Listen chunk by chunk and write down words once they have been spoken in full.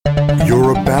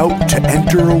about to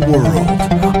enter a world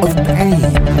of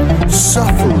pain,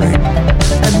 suffering,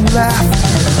 and laughter.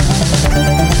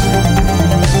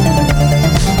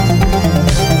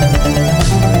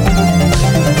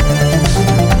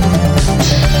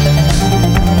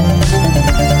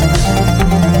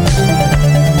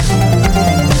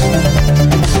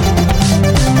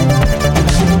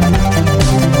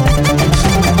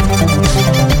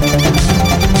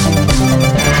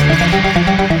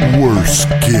 Worst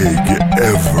gig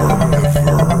ever.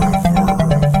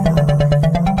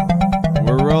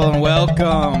 We're rolling.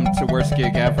 Welcome to Worst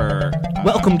Gig Ever.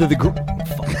 Welcome to the group.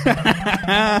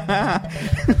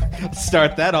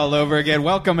 Start that all over again.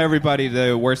 Welcome, everybody,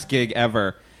 to Worst Gig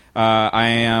Ever. I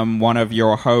am one of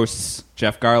your hosts,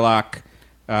 Jeff Garlock,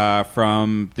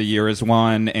 from The Year Is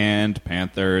One and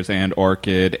Panthers and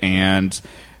Orchid and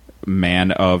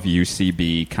man of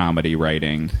UCB comedy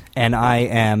writing. And I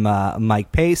am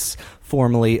Mike Pace,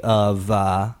 formerly of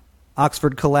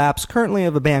Oxford Collapse, currently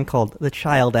of a band called The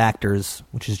Child Actors,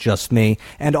 which is just me,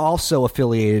 and also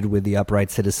affiliated with the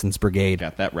Upright Citizens Brigade.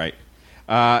 Got that right.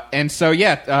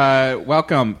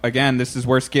 Welcome. Again, this is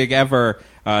Worst Gig Ever.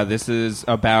 This is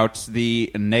about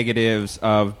the negatives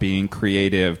of being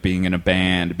creative, being in a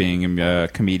band, being a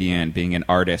comedian, being an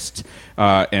artist,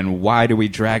 and why do we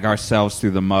drag ourselves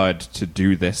through the mud to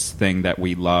do this thing that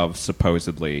we love,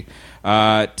 supposedly.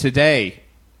 Today,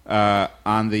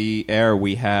 on the air,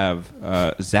 we have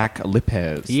Zach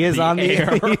Lipez. He is on the air.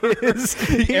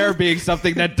 The air being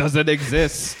something that doesn't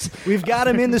exist. We've got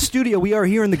him in the studio. We are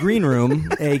here in the green room,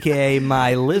 a.k.a.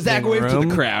 my living Zach, wave room. to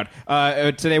the crowd.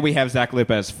 Today we have Zach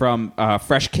Lipez from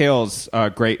Fresh Kills, a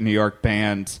great New York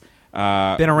band.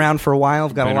 Been around for a while.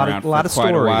 I've got a lot of quite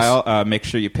stories. A while. Make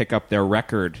sure you pick up their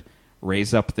record,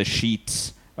 Raise Up the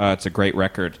Sheets. It's a great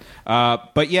record.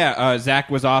 Zach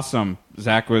was awesome.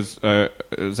 Zach was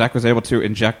able to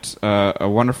inject a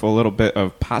wonderful little bit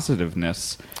of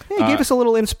positiveness. Yeah, he gave us a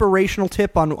little inspirational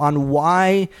tip on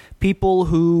why people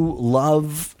who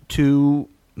love to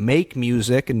make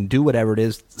music and do whatever it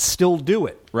is still do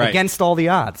it, right, against all the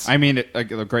odds. I mean, a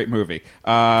great movie.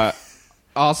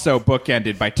 Also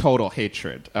bookended by total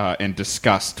hatred and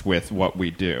disgust with what we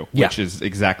do, which is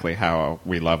exactly how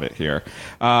we love it here.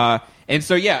 We're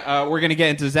going to get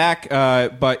into Zach,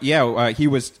 he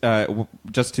was,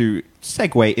 just to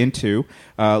segue into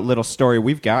a little story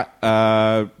we've got,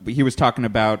 he was talking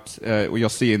about, you'll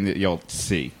see on the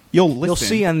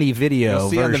video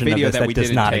version of this that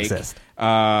does not exist.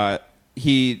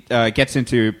 He gets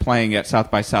into playing at South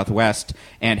by Southwest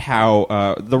and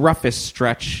how the roughest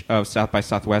stretch of South by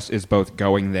Southwest is both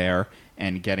going there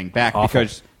and getting back. Awful.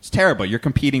 Because it's terrible. You're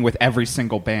competing with every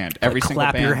single band.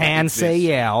 Clap your hands, say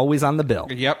yeah, always on the bill.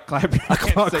 Yep, clap your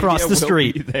hands, across the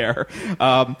street. We'll be there.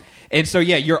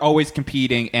 You're always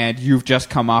competing, and you've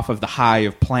just come off of the high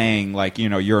of playing,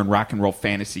 you're in rock and roll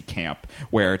fantasy camp,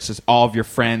 where it's just all of your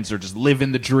friends are just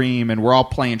living the dream, and we're all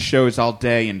playing shows all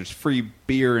day, and there's free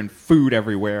beer and food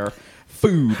everywhere.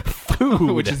 Food,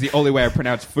 which is the only way I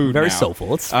pronounce food. Very now.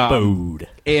 soulful. It's food.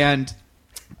 And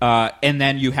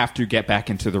then you have to get back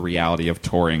into the reality of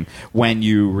touring when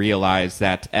you realize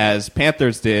that, as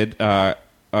Panthers did,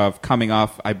 of coming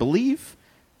off, I believe,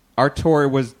 our tour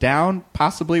was down,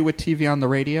 possibly with TV on the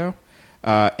radio,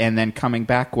 and then coming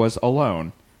back was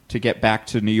alone to get back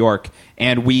to New York.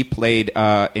 And we played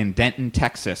in Denton,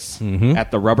 Texas, at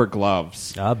the Rubber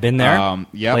Gloves. Been there.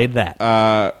 Played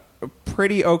that.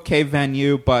 Pretty okay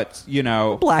venue, but,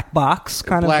 black box,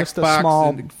 kind of just a box, small...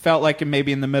 and felt like it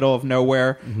maybe in the middle of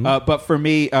nowhere. But for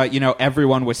me,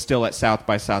 everyone was still at South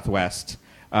by Southwest.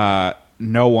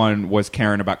 No one was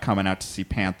caring about coming out to see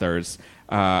Panthers.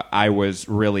 I was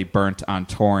really burnt on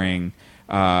touring.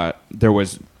 There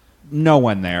was no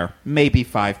one there, maybe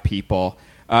 5 people.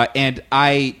 And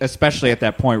I, especially at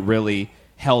that point, really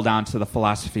held on to the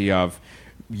philosophy of,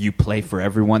 you play for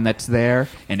everyone that's there,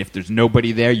 and if there's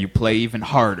nobody there, you play even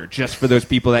harder, just for those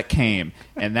people that came.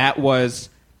 And that was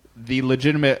the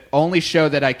legitimate only show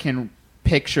that I can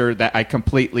picture that I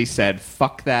completely said,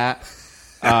 fuck that.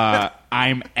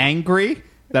 I'm angry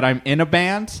that I'm in a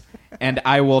band, and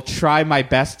I will try my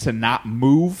best to not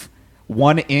move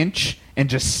 1 inch and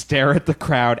just stare at the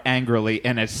crowd angrily.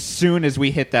 And as soon as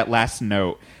we hit that last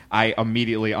note, I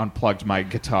immediately unplugged my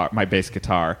bass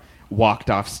guitar, walked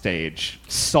off stage,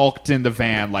 sulked in the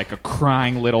van like a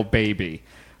crying little baby,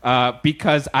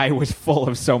 because I was full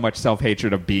of so much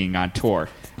self-hatred of being on tour.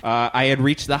 I had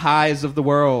reached the highs of the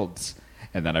world,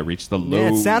 and then I reached the lows.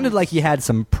 Yeah, it sounded like you had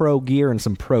some pro gear and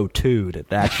some pro tude at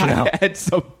that show. I had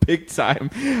some big time.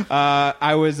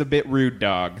 I was a bit rude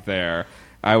dog there.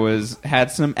 I had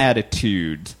some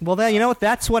attitude. Well, then, you know what?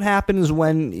 That's what happens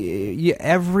when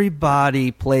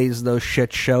everybody plays those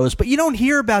shit shows, but you don't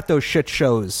hear about those shit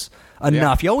shows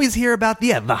enough. Yeah. You always hear about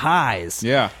the highs.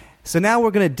 Yeah. So now we're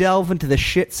going to delve into the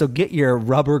shit, so get your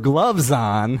rubber gloves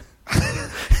on.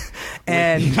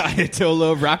 And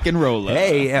Ayatollah rock and roller.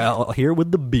 hey, here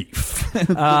with the beef.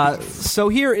 So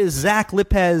here is Zach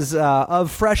Lipez of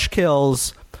Fresh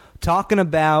Kills talking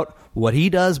about what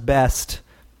he does best,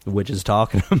 which is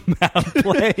talking about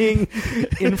playing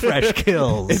in Fresh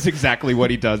Kills. It's exactly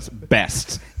what he does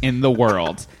best in the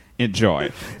world.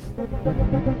 Enjoy.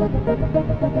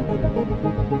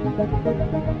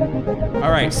 All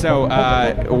right, so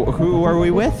who are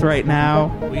we with right now?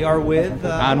 We are with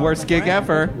On Worst Gig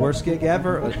Ever. Worst gig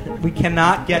ever. We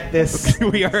cannot get this.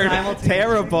 We are simultaneously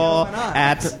terrible going on.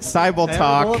 at Simultalk.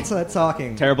 Terrible at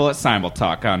talking. Terrible at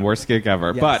Simultalk on Worst Gig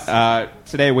Ever. Yes. But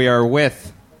today we are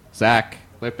with Zach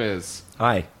Lipez,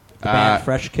 Hi. The band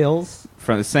Fresh Kills.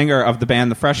 from the singer of the band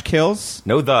The Fresh Kills.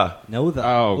 No the. No, the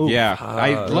Oh, Ooh. yeah.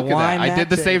 I look at that. Rewind I that did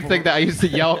the same table. thing that I used to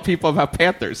yell at people about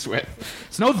Panthers with.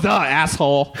 It's no the,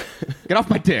 asshole. Get off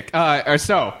my dick.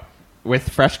 So, with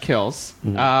Fresh Kills,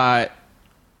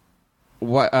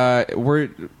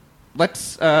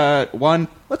 let's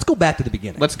Let's go back to the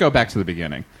beginning. let's go back to the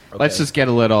beginning. Let's Okay. just get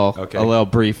a little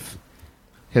brief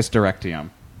hysterectium.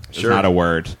 Sure. It's not a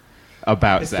word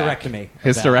about Zach. Hysterectomy.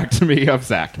 Hysterectomy of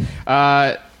Zach.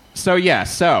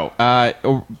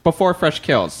 Before Fresh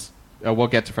Kills, we'll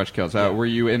get to Fresh Kills. Were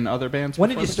you in other bands? When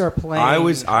did before you this? start playing? I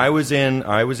was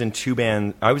in two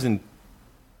bands. I was in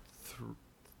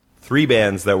three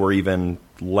bands that were even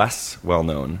less well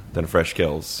known than Fresh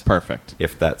Kills, Perfect.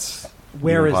 if that's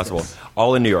Where even is possible. this?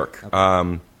 All in New York.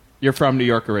 You're from New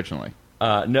York originally.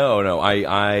 No.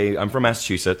 I'm from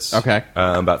Massachusetts. Okay.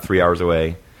 About 3 hours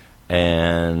away,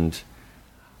 and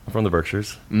I'm from the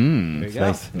Berkshires. There you go.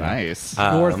 Nice. Nice.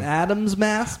 North Adams,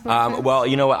 Mass. Well,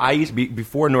 you know what? I used to be,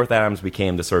 before North Adams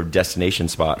became the sort of destination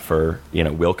spot for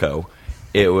Wilco.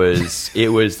 It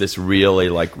was this really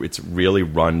it's really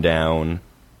run down.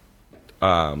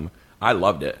 I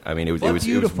loved it. I mean, it was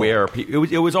beautiful. where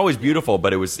it was always beautiful,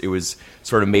 but it was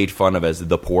sort of made fun of as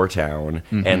the poor town,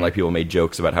 and people made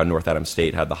jokes about how North Adams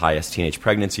State had the highest teenage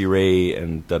pregnancy rate,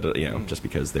 and just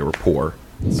because they were poor.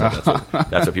 So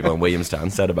that's what people in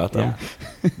Williamstown said about them.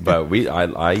 Yeah. But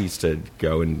I used to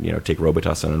go and take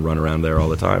Robitussin and run around there all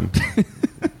the time.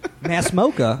 Mass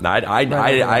Mocha.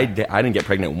 I didn't get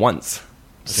pregnant once.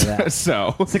 Look at that.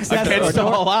 So, Success against story.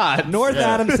 all odds. North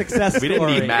Adams success We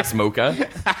story. didn't need Mass Mocha. It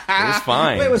was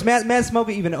fine. Wait, was Mass Mocha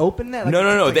even open? That?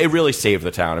 No. They really saved the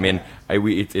town. I mean,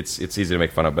 it's easy to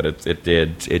make fun of, but I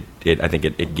think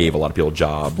it gave a lot of people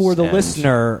jobs. For the and-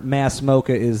 listener, Mass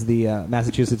Mocha is the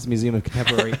Massachusetts Museum of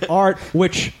Contemporary Art,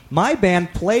 which my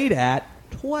band played at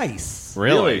twice.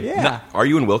 Really? Yeah. No, are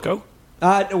you in Wilco?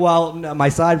 Well, no, my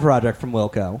side project from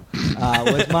Wilco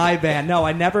was my band. No,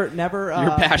 I never. Your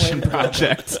passion played at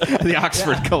Wilco. project, the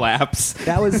Oxford collapse.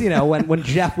 That was, when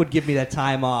Jeff would give me that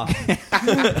time off.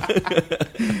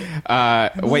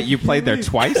 Wait, you played there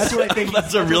twice? That's what I think.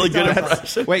 That's a really good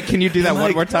impression. Wait, can you do that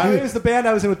one more time? It was the band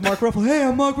I was in with Mark Ruffalo. Hey,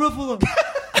 I'm Mark Ruffalo.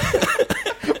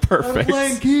 I'm Perfect.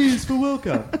 playing keys for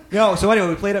Wilco. No, so anyway,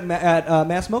 we played at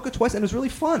Mass Mocha twice, and it was really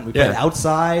fun. We played Yeah.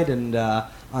 outside and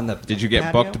on the Did you get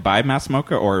patio. booked by Mass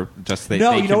Mocha, or just they?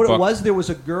 No, they you know could what book- it was? There was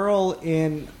a girl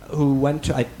who went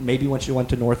to maybe when she went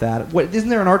to North Adams. What, isn't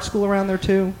there an art school around there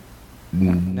too?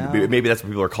 No. Maybe that's what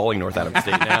people are calling North Adams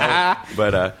State now.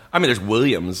 But there's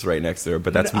Williams right next there.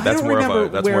 But that's I don't more remember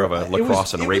of a where-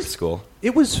 lacrosse and it rape was- school.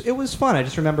 It was fun. I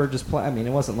just remember just play. I mean,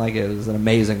 it wasn't like it was an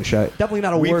amazing show. Definitely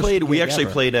not a worst. We gig actually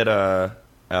ever. played at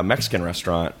a Mexican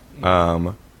restaurant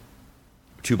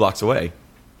 2 blocks away.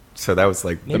 So that was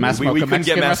like The Mass we Mocha couldn't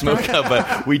get Mexican Mass Mocha,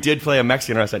 but we did play a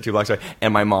Mexican restaurant 2 blocks away,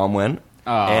 and my mom went,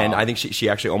 Aw. and I think she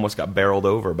actually almost got barreled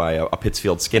over by a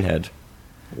Pittsfield skinhead.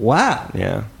 Wow.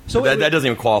 Yeah, So so that it- doesn't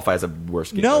even qualify as a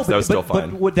worst gig. No, that was still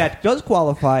fine. But what that does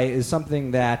qualify is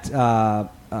something that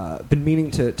been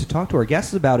meaning to talk to our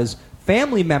guests about is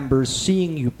family members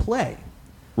seeing you play.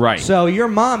 Right. So your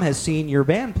mom has seen your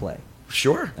band play.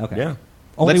 Sure. Okay. Yeah.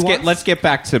 Only let's once? get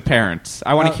back to parents.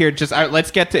 I want to Uh, hear just.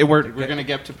 Let's get to. We're going to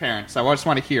get to parents. I just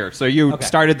want to hear. So you Okay.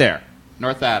 started there,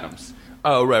 North Adams.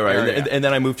 Oh, right. Area. And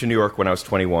then I moved to New York when I was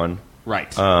 21.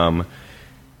 Right.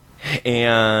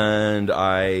 And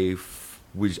I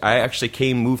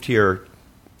actually moved here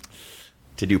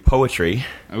to do poetry,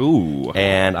 Ooh.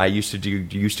 and I used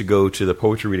to go to the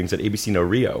poetry readings at ABC No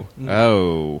Rio,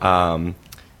 Oh.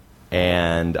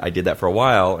 and I did that for a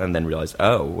while, and then realized,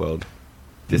 oh well,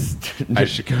 this I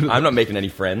should go to I'm not making any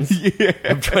friends.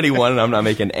 I'm 21 and I'm not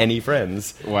making any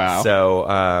friends. Wow.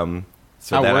 So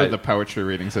So How then were the poetry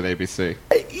readings at ABC?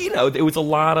 you know, it was a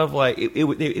lot of like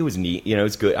it was neat. You know,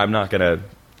 it's good. I'm not gonna,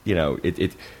 you know,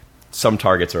 it. Some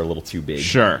targets are a little too big.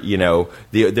 Sure. You know,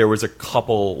 there was a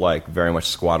couple like very much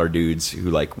squatter dudes who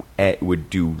like would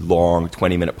do long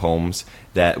 20-minute poems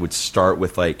that would start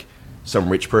with like some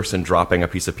rich person dropping a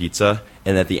piece of pizza,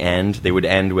 and at the end they would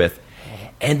end with,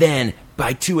 and then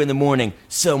by 2 a.m,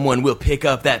 someone will pick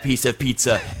up that piece of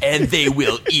pizza and they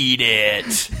will eat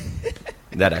it.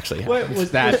 That actually happened.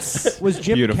 Was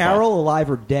Jim beautiful. Carroll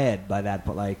alive or dead by that?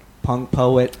 Like punk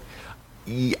poet.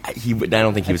 Yeah, I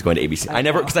don't think he was going to ABC. I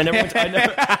never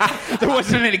There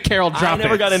wasn't any Carol drop. I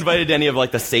never got invited to any of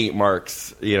like the St.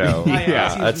 Mark's. You know,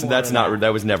 Yeah. that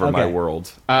was never my Okay.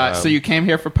 world. So you came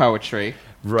here for poetry,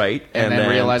 Right, and then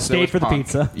realized there Stayed was for the punk.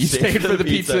 pizza. You stayed for the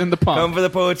pizza and the punk. Come for the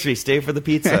poetry. Stay for the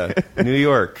pizza. New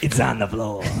York. It's on the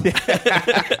floor.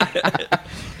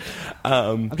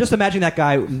 I'm just imagining that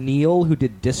guy Neil who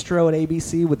did Distro at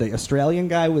ABC with the Australian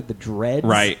guy with the dreads,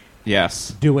 Right.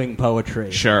 Yes. doing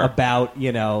poetry, Sure. about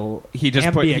He just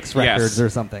MBX put records yes. or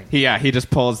something. He just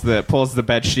pulls the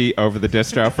bed sheet over the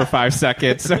distro for 5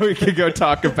 seconds, so we could go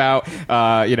talk about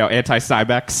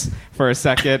anti-Cybex for a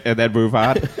second and then move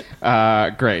on.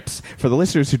 Great. For the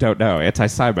listeners who don't know,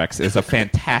 Anti-Cybex is a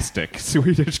fantastic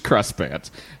Swedish crust band.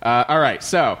 All right,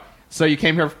 so you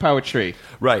came here for poetry.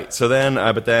 Right. So then,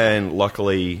 but then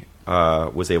luckily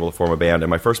was able to form a band, and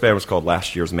my first band was called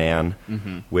Last Year's Man,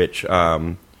 which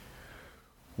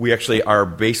we actually, our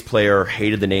bass player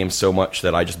hated the name so much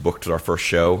that I just booked our first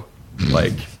show,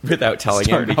 like without telling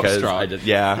him, Starting off because strong. I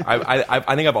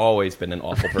think I've always been an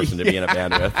awful person to be in a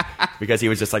band with, because he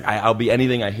was just like, I'll be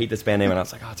anything. I hate this band name, and I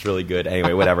was like, oh, it's really good.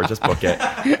 Anyway, whatever, just book it.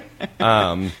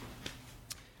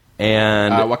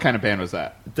 And What kind of band was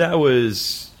that? that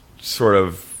was sort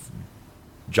of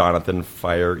Jonathan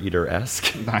Fire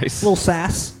Eater-esque. Nice. Little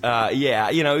sass. Yeah,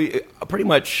 you know, pretty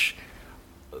much.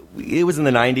 It was in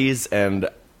the 90s, and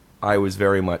I was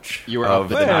very much You were of up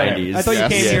the there. 90s. I thought you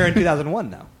Yes. came Yeah. here in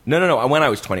 2001, though. No. When I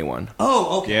was 21.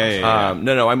 Oh, okay. Yeah.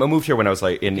 No. I moved here when I was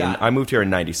like Got it. I moved here in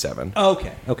 97.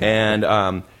 Okay.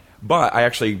 And but I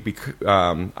actually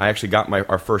got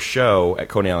our first show at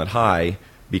Coney Island High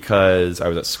because I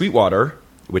was at Sweetwater,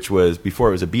 which was before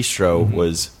it was a bistro,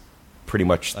 was pretty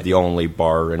much the only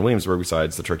bar in Williamsburg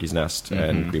besides the Turkey's Nest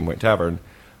and Greenpoint Tavern.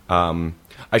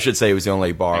 I should say it was the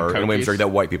only bar And in Cokies? Williamsburg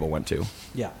that white people went to.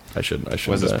 Yeah. I should.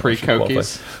 Was this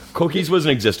pre-Cokies? Cokies was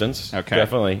in existence. Okay.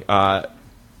 Definitely. But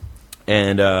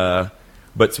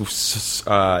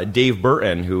Dave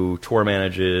Burton, who tour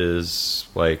manages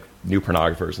like new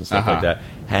pornographers and stuff like that,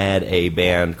 had a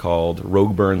band called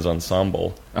Rogue Burns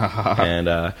Ensemble, and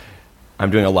I'm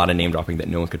doing a lot of name dropping that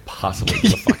no one could possibly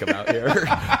give a fuck about here.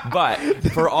 But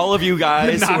for all of you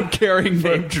guys, Non-caring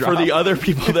name drop. for the other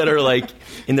people that are like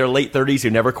in their late 30s who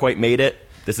never quite made it,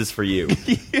 this is for you.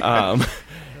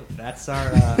 That's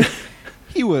our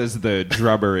He was the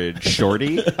drummer in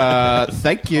Shorty.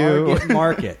 Thank you. target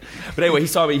market. But anyway, he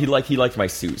saw me. He liked my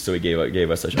suit, so he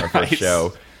gave us our first Nice.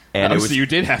 show. And Oh, it was so you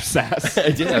did have sass. I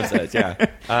did have sets, yeah.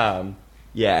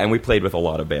 Yeah, and we played with a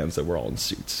lot of bands that were all in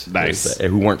suits. Nice.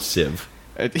 Who weren't Civ.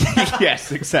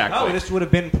 Yes, exactly. Oh, this would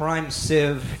have been prime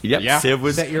Civ. Yep, Yeah. Civ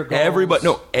was Set your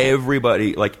goals.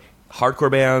 everybody, like hardcore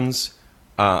bands.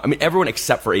 I mean, everyone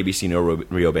except for ABC No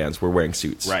Rio bands were wearing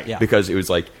suits, Right. Yeah. Because it was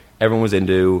like everyone was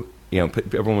into,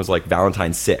 everyone was like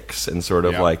Valentine 6 and sort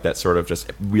of Yep. like that sort of just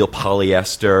real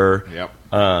polyester. Yep.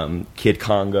 Kid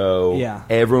Congo. Yeah.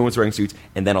 Everyone was wearing suits,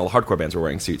 and then all the hardcore bands were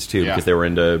wearing suits too Yeah. because they were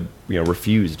into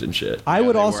Refused and shit. I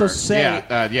would They also were. say.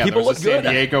 yeah, People there was look the San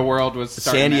good. Diego world was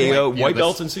starting San to, Diego, like, white the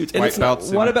belts and suits. And white it's not-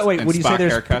 belts. What and- about wait? and Would you say Spock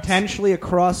there's haircuts. potentially a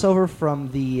crossover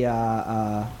from the?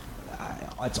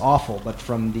 It's awful, but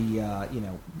from the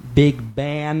big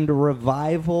band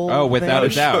revival. Oh, without a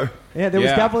thing? doubt. Yeah, there was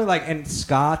definitely like, and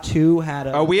Ska 2 had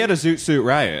a. Oh, we had a Zoot Suit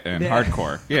Riot in Yeah.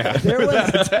 hardcore. Yeah. There was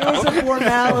a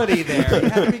formality there. You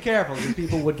have to be careful because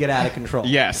people would get out of control.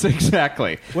 Yes,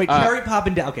 exactly. Wait, Cherry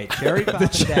Poppin' Daddies. Okay, Cherry Poppin'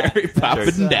 Daddies. Cherry Poppin'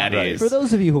 That's, Daddies. For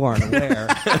those of you who aren't aware,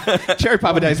 Cherry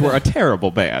Poppin' Daddies were a terrible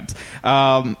band.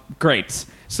 Great.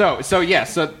 So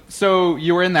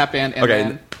you were in that band, and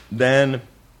Okay, then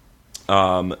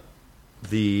our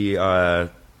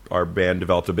band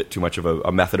developed a bit too much of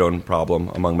a methadone problem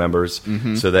among members.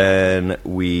 So then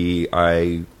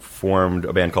I formed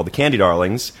a band called the Candy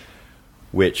Darlings,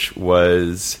 which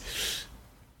was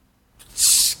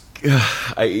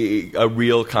a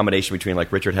real combination between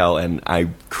like Richard Hell and, I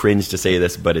cringe to say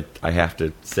this, but I have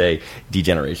to say,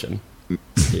 Degeneration.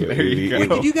 There you go. wait,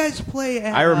 did you guys play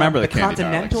at I remember the Candy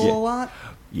Continental Darlings. a lot?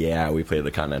 Yeah, we played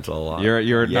the Continental a lot. You're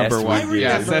Yes, number we one. did.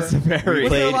 Yes, that's very.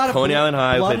 Was there a played lot of Coney Island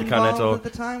High, blood played the involved Continental. at the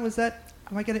time. Was that?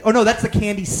 Am I getting? Oh no, that's the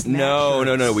Candy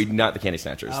Snatchers. No. We not the Candy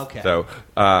Snatchers. Okay. So,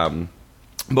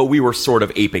 but we were sort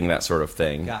of aping that sort of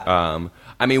thing. Got it.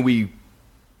 I mean, we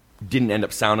didn't end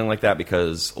up sounding like that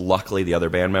because luckily the other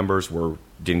band members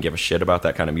didn't give a shit about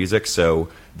that kind of music, so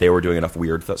they were doing enough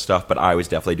weird stuff. But I was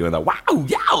definitely doing the wow,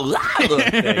 yow,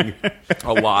 thing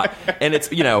a lot. And it's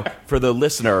for the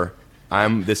listener,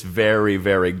 I'm this very,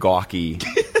 very gawky.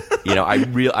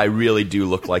 I really do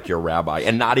look like your rabbi,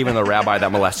 and not even the rabbi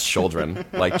that molests children,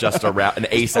 like just an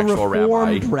asexual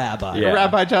rabbi. Yeah.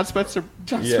 Rabbi John Spencer.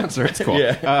 Spencer, it's cool.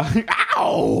 Yeah.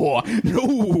 Ow!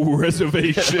 No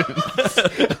reservations.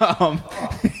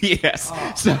 Yes.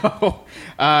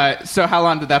 So how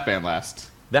long did that band last?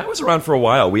 That was around for a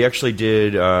while. We actually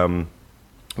did.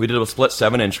 We did a split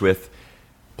 7-inch with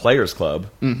Players Club,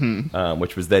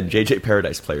 which was then JJ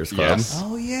Paradise Players Club. Yes.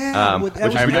 Oh yeah, which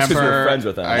is because we were friends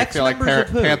with them. I feel like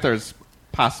Panthers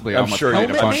possibly I'm almost sure played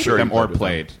you'd a bunch sure of them you'd or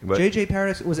played with them. played. But JJ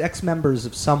Paradise was ex-members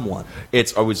of someone.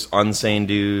 I was Unsane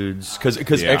Dudes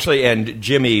because Yeah. actually, and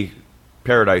Jimmy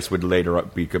Paradise would later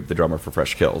be the drummer for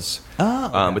Fresh Kills. Oh,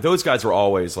 okay. But those guys were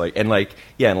always and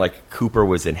Cooper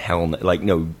was in Hell.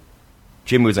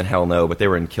 Jimmy was in Hell No, but they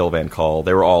were in Kill Van Call.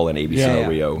 They were all in ABC Yeah.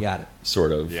 Rio, Got it.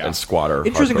 sort of, Yeah. and Squatter.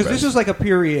 Interesting, hardcore because this bands. was like a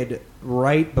period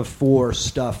right before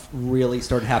stuff really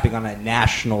started happening on a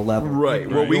national level. Right.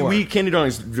 Well, we Candy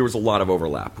Darlings, there was a lot of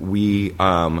overlap.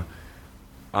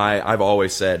 I've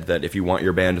always said that if you want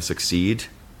your band to succeed,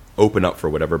 open up for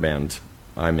whatever band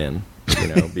I'm in.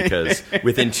 Because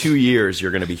within 2 years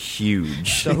you're going to be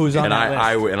huge. So who's on and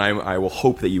that list? I will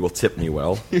hope that you will tip me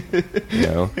well.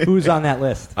 Who's on that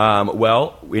list?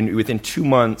 Within 2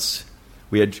 months,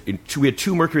 we had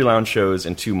 2 Mercury Lounge shows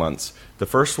in 2 months. The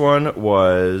first one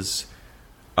was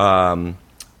Yeah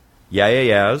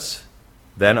Yeahs,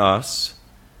 then us,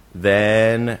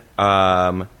 then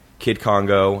Kid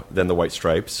Congo, then the White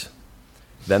Stripes.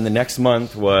 Then the next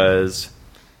month was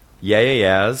Yeah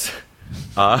Yeahs,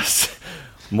 us,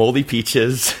 Moldy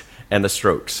Peaches, and the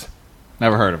Strokes.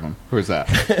 Never heard of them. Who's that?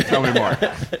 Tell me more.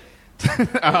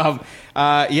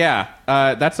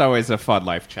 That's always a fun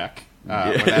life check.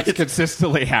 When that's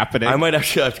consistently happening. I might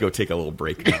actually have to go take a little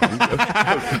break now.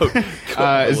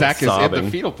 Zach is in sobbing.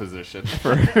 the fetal position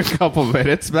for a couple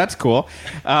minutes. That's cool.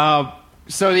 So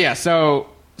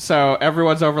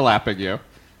everyone's overlapping you.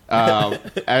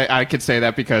 I could say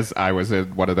that because I was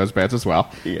in one of those bands as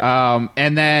well. Yeah.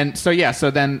 And then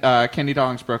Candy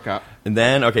Darlings broke up. And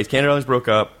then, Candy Darlings broke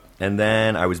up, and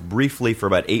then I was briefly for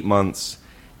about 8 months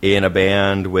in a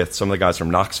band with some of the guys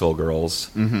from Knoxville Girls.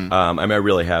 Mm-hmm. I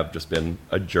really have just been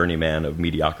a journeyman of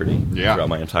mediocrity throughout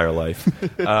my entire life.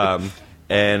 Not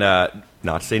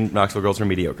saying Knoxville Girls are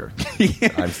mediocre.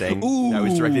 I'm saying I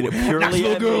was directed at purely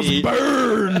Knoxville at Girls me.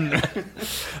 burn!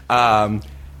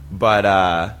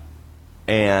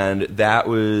 And that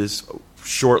was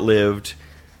short-lived,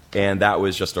 and that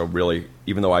was just a really,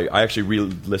 even though I actually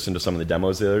re-listened to some of the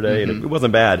demos the other day, and it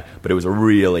wasn't bad, but it was a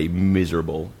really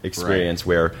miserable experience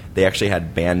where they actually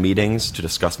had band meetings to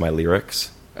discuss my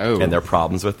lyrics and their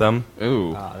problems with them.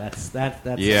 Ooh. Oh, that's never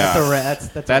red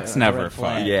fun.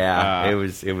 flag. Yeah, it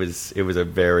was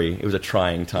a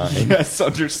trying time. That's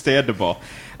understandable.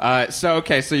 So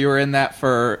you were in that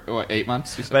for, 8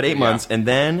 months? You said? About 8 months, and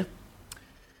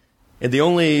the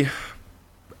only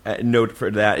note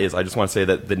for that is I just want to say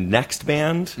that the next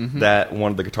band that one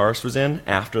of the guitarists was in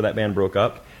after that band broke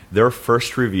up, their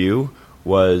first review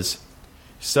was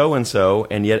so-and-so,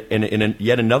 and yet in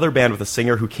yet another band with a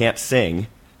singer who can't sing.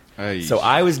 So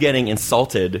I was getting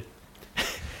insulted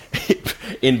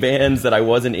in bands that I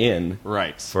wasn't in.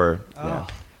 Right. So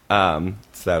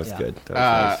that was good. That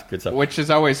was nice. Good stuff. Which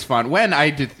is always fun. When I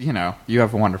did, you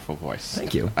have a wonderful voice.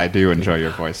 Thank you. I do enjoy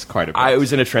your voice quite a bit. I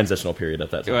was in a transitional period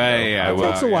at that time. It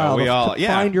takes a while to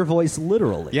find your voice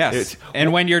literally. Yes.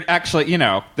 And when you're actually,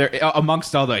 there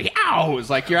amongst all the yows,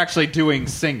 like you're actually doing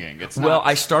singing. It's not, Well,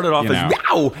 I started off as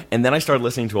wow, and then I started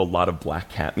listening to a lot of Black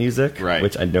Cat music, Right.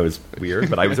 which I know is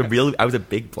weird, but I was a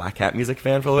big Black Cat music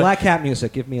fan for a little bit. Black Hat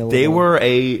music. Give me a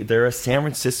little. They're a San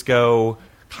Francisco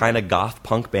kind of goth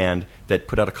punk band that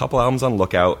put out a couple albums on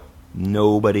Lookout.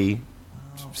 Nobody,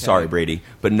 sorry Brady,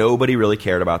 but nobody really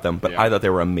cared about them. But I thought they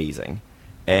were amazing,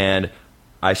 and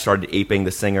I started aping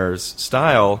the singer's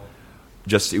style,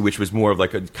 which was more of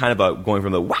like a kind of a going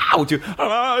from the wow to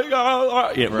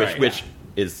which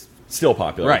is still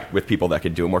popular with people that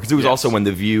could do it more, because it was also when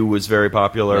The View was very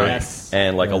popular,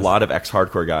 and a lot of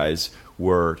ex-hardcore guys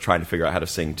were trying to figure out how to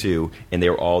sing too, and they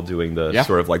were all doing the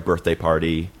sort of like birthday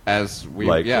party as we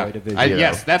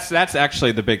Yes, that's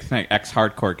actually the big thing.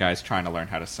 Ex-hardcore guys trying to learn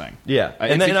how to sing. Yeah,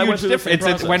 and then I went through the same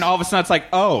process. When all of a sudden it's like,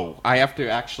 oh, I have to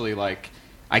actually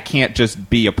I can't just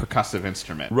be a percussive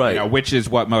instrument, Right. You know, which is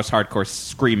what most hardcore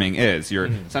screaming is. You're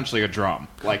essentially a drum.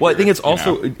 Like, Well, I think you're, it's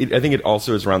also. you know, I think it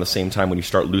also is around the same time when you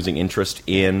start losing interest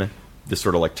in the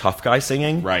sort of like tough guy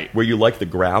singing, Right. Where you like the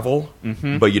gravel,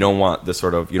 but you don't want the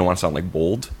sort of you don't want to sound like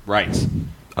Bold, right.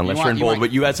 unless You you're in want- Bold. you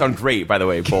But you guys sound great, by the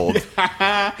way, Bold.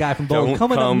 Guy from Bold Don't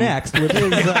coming up come- next with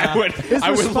his, I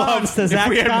would response love to if Zach's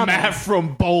we had comments. Matt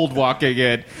from Bold walking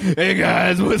in. Hey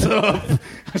guys, what's up?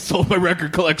 I sold my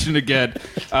record collection again.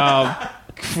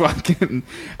 Fucking.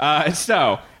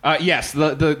 Yes,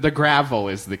 the gravel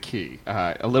is the key.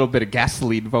 A little bit of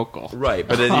gasoline vocal, Right,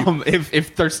 but then if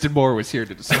Thurston Moore was here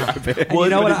to describe it, And you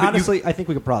know what? but you- Honestly, I think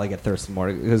we could probably get Thurston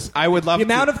Moore because I would love the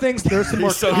amount to. of things Thurston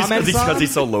Moore comments because on.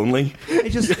 he's so lonely. It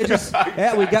just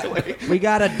yeah, we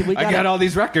got I got all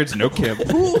these records. No Kim.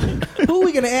 who are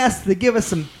we going to ask to give us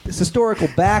some historical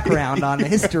background on the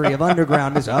history of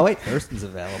underground music? Oh wait, Thurston's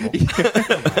available.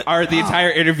 The entire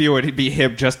interview would be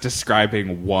him just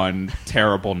describing one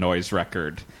terrible noise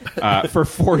record for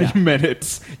 40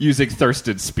 minutes using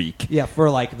Thurston speak. Yeah, for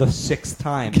like the 6th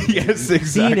time. Yes, Seen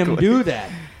exactly. him do that.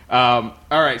 All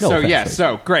right, No so offense, yeah, Thurston.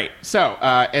 so great. So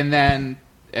and then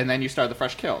you start the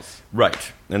Fresh Kills.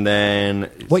 Right, and then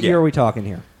What yeah, year are we talking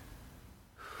here?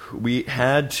 We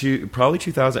had to probably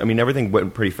 2000. I mean, everything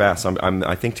went pretty fast.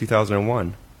 I think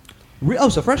 2001.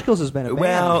 So Fresh Kills has been a band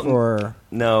Well, for.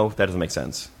 No, that doesn't make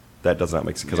sense. That does not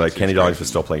make sense because Yes, Kenny it's Dollars great. was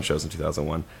still playing shows in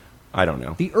 2001. I don't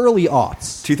know. The early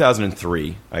aughts.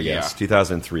 2003, I guess. Yeah.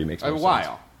 2003 makes more A sense.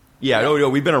 while. Yeah, no,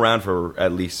 we've been around for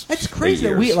at least. It's 8 crazy that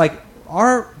years. we like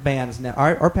our bands.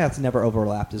 Our paths never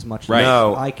overlapped as much. Right. As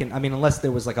No. I mean, unless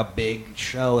there was like a big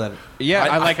show that Yeah,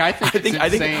 I think it's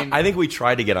insane. I think we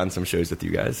tried to get on some shows with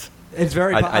you guys. it's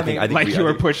very. I think like we- you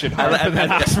were pushing hard for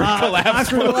that Oxford collapse.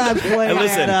 Oxford Labs playing And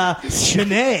listen- at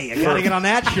Shanae. I gotta get on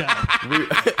that show.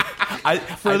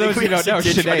 For those who don't know,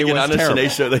 Shanae get was on a terrible.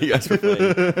 Shanae show that you guys were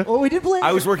playing. Well, we did play.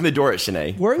 I was working the door at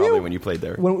Shanae. Were probably you? when you played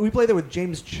there? When we played there with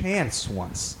James Chance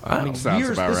once. I mean, sounds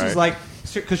years. about This right. is like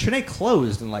because Shanae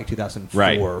closed in like 2004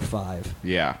 Right. or 5.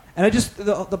 Yeah. And I just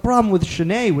the problem with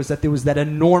Shanae was that there was that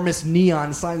enormous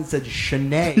neon sign that said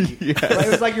Shanae. Yes. Right?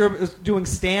 It was like you were doing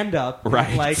stand up,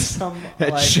 Right. Like some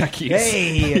At like, Chucky's.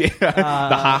 Hey, the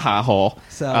ha-ha hole.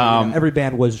 so you know, every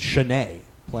band was Shanae.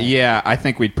 Playing. Yeah, I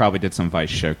think we probably did some Vice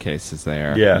showcases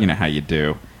there. Yeah. You know how you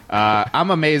do.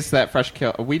 I'm amazed that Fresh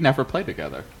Kill... We never played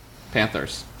together.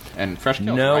 Panthers and Fresh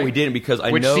Kills, No, right? we didn't because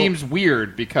I Which know. seems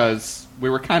weird because we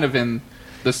were kind of in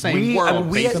the same world.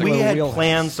 we basically. had Wheelhouse.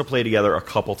 plans to play together a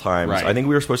couple times. Right. I think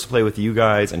we were supposed to play with you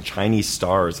guys and Chinese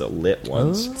Stars at Lit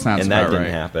once, Sounds and that about didn't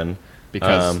right. happen.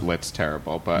 because Lit's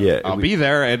terrible. But yeah, I'll be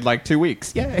there in like 2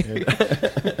 weeks. Yay!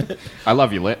 I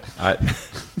love you, Lit.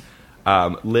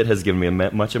 Lit has given me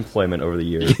much employment over the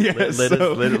years. Yes,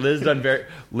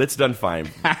 Lit's done fine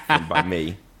by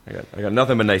me. I got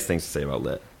nothing but nice things to say about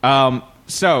Lit.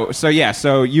 So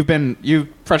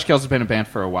Fresh Kills has been a band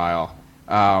for a while.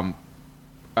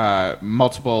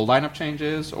 Multiple lineup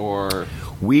changes, or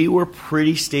We were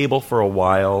pretty stable for a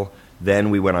while. Then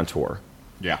we went on tour.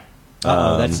 yeah,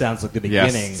 That sounds like the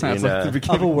yes, beginning sounds in, like the of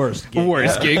beginning a worst gig.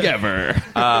 worst gig ever.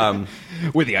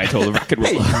 With the Ayatollah rock and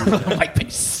roll, Mike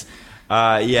Pace.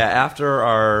 Yeah, after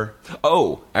our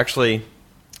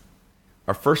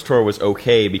first tour was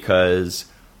okay because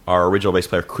our original bass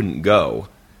player couldn't go.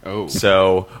 Oh.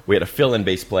 So we had a fill-in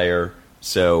bass player,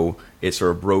 so it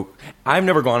sort of broke. I've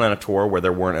never gone on a tour where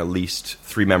there weren't at least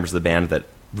 3 members of the band that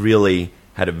really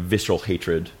had a visceral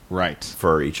hatred Right.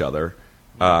 for each other.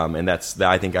 And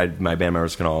I think my band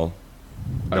members can all...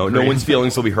 No Agree. one's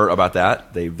feelings will be hurt about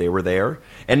that. They were there.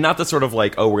 And not the sort of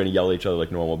like, oh, we're going to yell at each other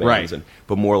like normal bands. Right.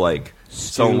 But more like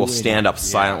someone will Stew stand up yeah.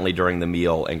 silently during the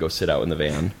meal and go sit out in the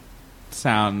van.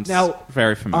 Sounds Now,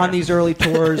 very familiar. On these early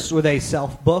tours, were they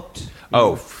self-booked?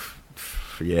 Oh,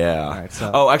 yeah. right,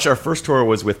 so- Oh, actually, our first tour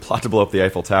was with Plot to Blow Up the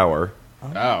Eiffel Tower.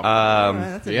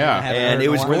 That's a yeah. name I haven't And heard it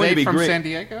in was a Were while. going they to be from great. San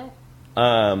Diego?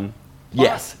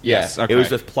 Yes. Yes, Yeah. okay. It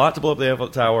was with Plot to Blow Up the Eiffel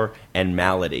Tower and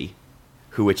Malady,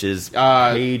 which is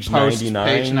Page Post 99.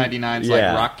 Page 99's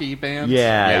Yeah. like rocky band.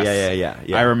 Yeah.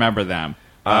 I remember them.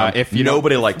 If you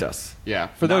Nobody liked us. yeah.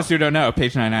 For those who don't know,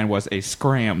 Page 99 was a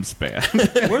Scrams band.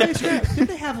 Were they scrapped? Did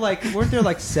they have weren't there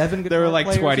like 7 guitar There were like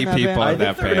players 20 in that people. band? I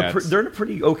that think they're in, band. they're in a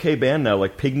pretty okay band now,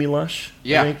 like Pygmy Lush.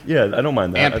 Yeah. I think. Yeah, I don't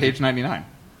mind that. and I think Page 99.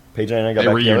 Page 99 got They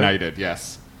back together. reunited,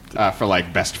 yes. For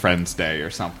like Best Friends Day or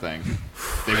something.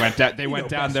 They went down. They went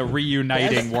down the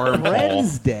reuniting wormhole.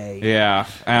 Friends Day. Yeah,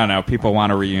 I don't know. People want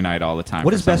to reunite all the time.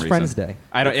 What for is some Best reason. Friends Day?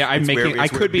 I don't. Yeah, I'm It's making. where- I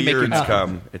it's could be where making. beards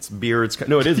come. It's beards.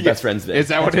 No, it is Best Friends Day. Is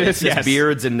that what it is? It's Yes.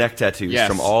 beards and neck tattoos Yes.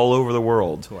 from all over the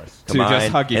world. course. Come To on. just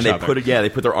hug each and they other. put it. Yeah, they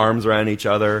put their arms around each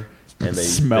other. and they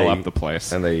Smell up the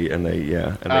place. and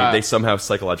they somehow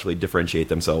psychologically differentiate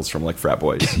themselves from like frat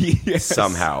boys. Yes.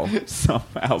 Somehow.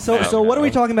 So what are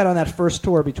we talking about on that first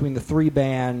tour between the three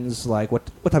bands? Like, what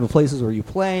type of places were you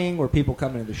playing? Were people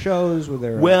coming to the shows? Were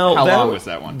there? Well, How long was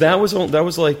that one? That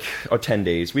was like 10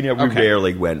 days. We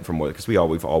rarely went for more because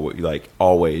we've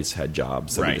always had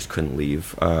jobs that we Right. just couldn't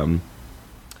leave.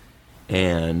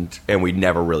 And we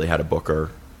never really had a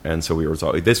booker. And so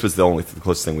this was the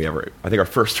closest thing we ever. I think our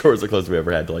first tour was the closest we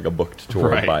ever had to like a booked tour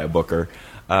Right. by a booker.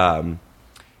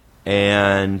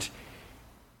 And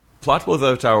Plot Below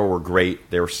the Tower were great.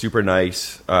 They were super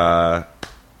nice. But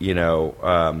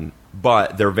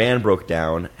their van broke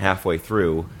down halfway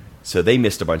through, so they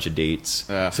missed a bunch of dates.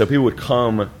 So people would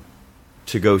come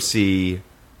to go see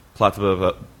Plot to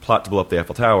Blow Up the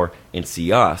Eiffel Tower and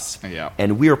see us. Yeah.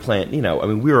 And we were playing,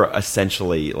 we were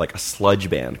essentially like a sludge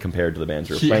band compared to the bands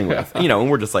we were playing with. And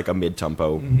we're just like a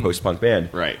mid-tempo post-punk band.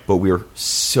 Right. But we were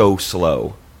so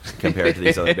slow compared to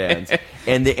these other bands.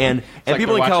 And like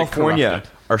people we're in watching California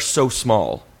Corrupted. are so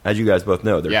small, as you guys both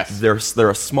know. They're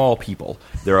a small people.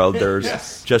 There's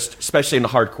Yes. just, especially in the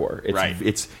hardcore, Right.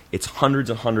 it's hundreds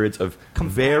and hundreds of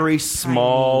very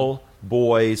small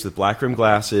boys with black rimmed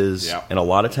glasses Yep. and a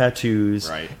lot of tattoos,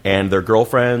 Right. and their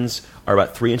girlfriends are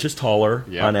about 3 inches taller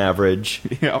Yep. on average,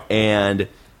 Yep. and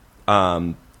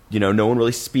no one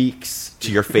really speaks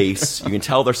to your face. You can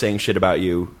tell they're saying shit about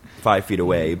you 5 feet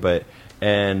away,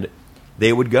 and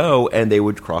they would go and they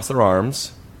would cross their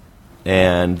arms,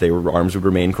 and arms would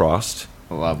remain crossed.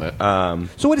 Love it.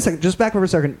 So wait a second. Just back up for a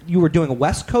second. You were doing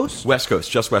West Coast. West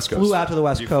Coast, just West Coast. Flew out to the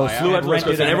West You Coast. fly out? Flew out to the West rented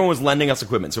Coast, and an- everyone was lending us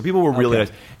equipment. So people were really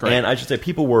Okay. nice. Great. And I should say,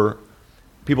 people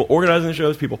organizing the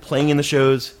shows, people playing in the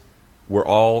shows were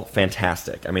all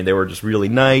fantastic. I mean, they were just really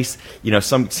nice.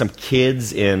 Some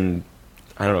kids in,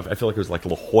 I don't know, I feel like it was like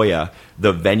La Jolla.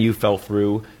 The venue fell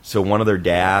through, so one of their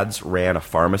dads ran a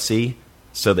pharmacy,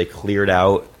 so they cleared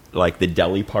out like the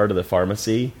deli part of the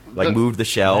pharmacy, moved the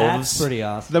shelves. That's pretty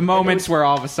awesome. The moments where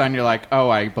all of a sudden you're like, oh,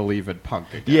 I believe in punk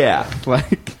again. Yeah.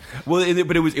 Like, Well,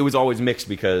 but it was always mixed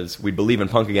because we'd believe in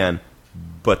punk again,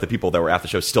 but the people that were at the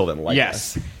show still didn't like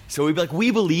Yes. us. So we'd be like,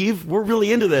 we believe, we're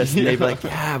really into this. And they'd be like,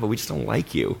 yeah, but we just don't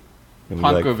like you. And we'd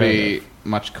punk like, would "Fair be enough."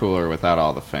 much cooler without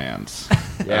all the fans.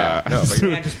 Yeah. No, but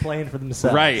And just playing for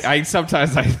themselves. Right. I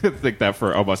think that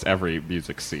for almost every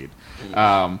music scene.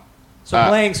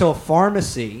 So a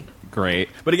pharmacy. Great.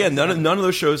 But again, none of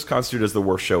those shows constitute as the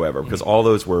worst show ever because all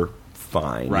those were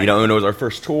fine. Right. And it was our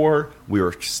first tour. We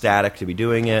were ecstatic to be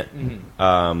doing it.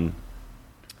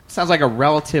 Sounds like a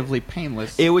relatively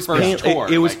painless It was first tour.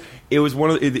 It was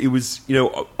one of it was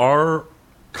our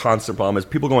constant problem is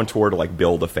people go on tour to like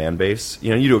build a fan base.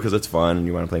 You do it because it's fun and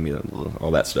you want to play music,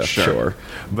 all that stuff. Sure.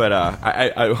 But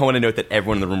I want to note that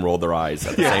everyone in the room rolled their eyes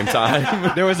at the same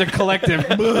time. There was a collective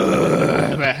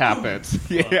that happened.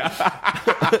 Yeah.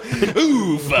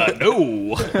 Oof,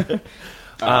 no.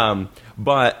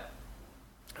 But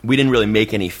we didn't really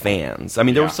make any fans. I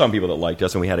mean, there were some people that liked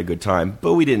us and we had a good time,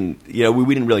 but we didn't. We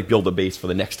didn't really build a base for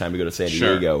the next time we go to San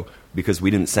Sure. Diego because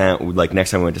we didn't sound like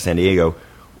next time we went to San Diego.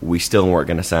 We still weren't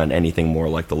going to sound anything more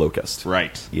like the Locust.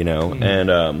 Right.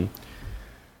 And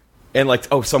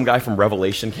some guy from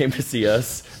Revelation came to see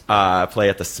us play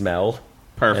at the Smell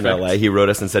Perfect. in LA. He wrote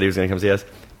us and said he was going to come see us.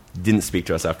 Didn't speak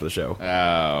to us after the show.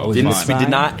 Oh, Didn't fun. speak-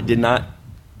 Did not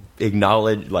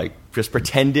acknowledge, just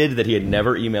pretended that he had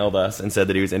never emailed us and said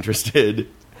that he was interested,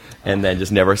 and then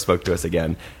just never spoke to us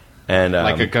again. And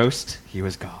Like a ghost, he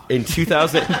was gone. in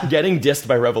 2000, getting dissed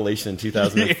by Revelation in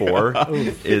 2004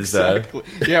 is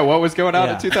Yeah, what was going on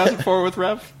Yeah. in 2004 with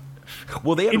Rev?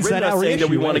 well, they had Inside written us Out saying that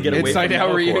we reissue, want to get away Inside from Out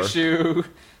metalcore. reissue,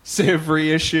 Civ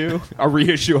reissue, a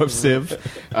reissue of Civ.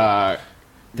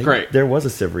 Great. There was a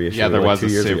Civ reissue. Yeah, there like was 2 a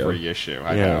years Civ ago. reissue.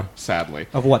 I Yeah. know, sadly.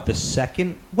 Of what? The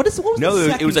second? What was No, the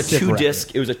it second was a Civ record?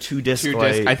 2-disc. It was a 2-disc. Two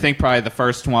disc. I think probably the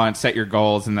first one, Set Your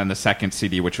Goals, and then the second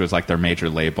CD, which was like their major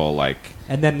label, like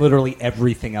And then literally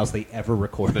everything else they ever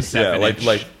recorded. the 7-inch,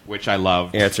 like- which I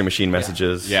loved. answering machine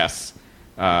messages. Yes.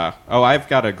 I've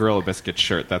got a Gorilla Biscuit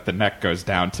shirt that the neck goes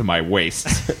down to my waist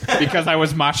because I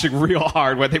was moshing real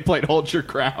hard when they played Hold Your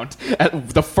Ground at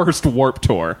the first Warp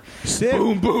Tour. Civ.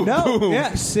 Boom, boom, no, boom.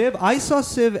 Yeah, Civ. I saw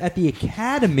Civ at the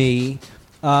Academy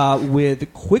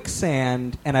with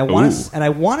Quicksand, and I want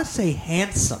Ooh. to say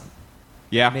Handsome.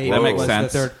 Yeah, Maybe that makes was the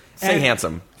sense. third. Say And-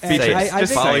 handsome. and Say it. I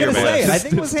Just think follow I'm your gonna say band. it. I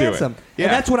think it was Just do Handsome. Yeah.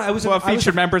 And that's what I was. Well, I was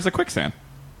featured members of Quicksand.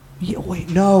 Yeah, wait,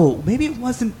 no, maybe it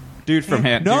wasn't. Dude from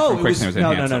No, dude from it was, Quicksand was in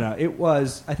no, Handsome. no. It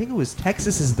was. I think it was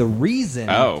Texas is the reason.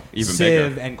 Oh, even Civ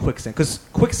bigger. and Quicksand, because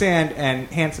Quicksand and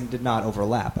Handsome did not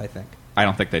overlap. I think. I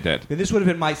don't think they did. This would have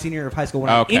been my senior year of high school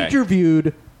when Okay. I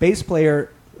interviewed bass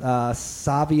player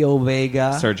Savio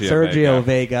Vega, Sergio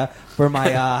Vega, for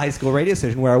my high school radio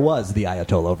station where I was the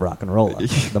Ayatollah of rock and roll,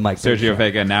 the Mike Pace Sergio Show.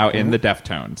 Vega now in the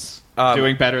Deftones,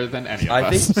 doing better than any of I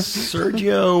us. think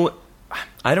Sergio,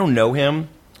 I don't know him,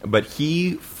 but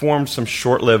he formed some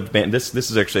short-lived band. This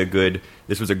is actually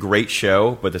this was a great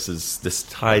show, but this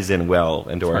ties in well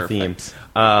into our theme. Perfect.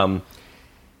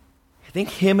 I think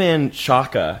him and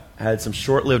Chaka had some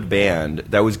short-lived band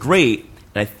that was great,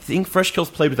 and I think Fresh Kills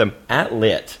played with them at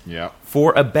Lit Yep.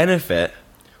 for a benefit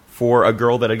for a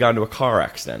girl that had gotten into a car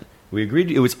accident. We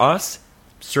agreed it was us,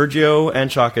 Sergio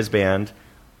and Chaka's band,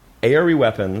 ARE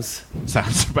Weapons,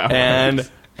 Sounds about and right.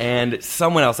 and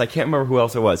someone else. I can't remember who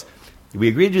else it was. We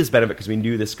agreed to this benefit because we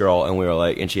knew this girl, and we were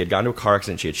like, and she had gotten into a car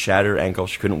accident. She had shattered her ankle.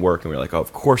 She couldn't work, and we were like, oh,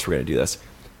 of course we're going to do this.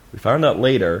 We found out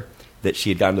later that she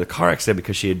had gotten into the car accident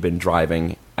because she had been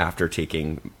driving after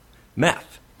taking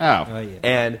meth. Oh. yeah.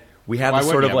 And we had Why this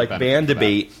sort wouldn't of you like have a band benefit for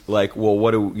debate, like, well,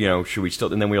 what do should we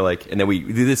still? And then we were like, and then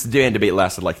this band debate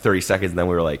lasted like 30 seconds, and then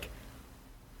we were like,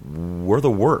 we're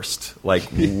the worst.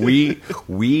 Like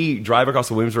we drive across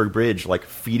the Williamsburg Bridge like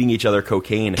feeding each other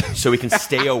cocaine so we can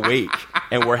stay awake,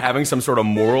 and we're having some sort of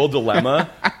moral dilemma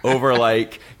over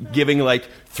like giving like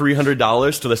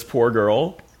 $300 to this poor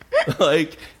girl.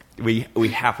 Like we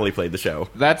happily played the show.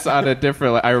 That's on a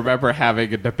different. I remember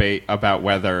having a debate about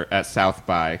whether at South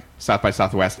by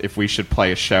Southwest if we should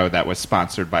play a show that was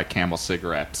sponsored by Camel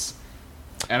cigarettes.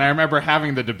 And I remember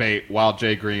having the debate while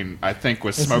Jay Green, I think,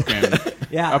 was smoking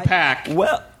Yeah, a pack.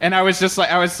 Well- and I was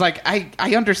like,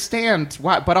 I understand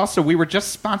why, but also we were just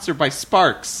sponsored by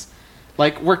Sparks.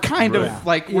 Like we're kind of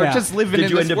like we're Yeah. just living Did in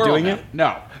you this end up world doing now. it?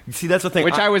 No, See, that's the thing.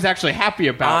 which I was actually happy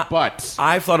about, but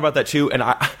I've thought about that too, and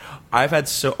I've had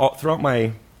throughout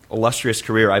my illustrious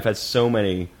career, I've had so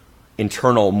many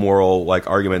internal moral like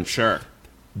arguments. sure.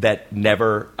 That I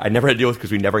never had to deal with because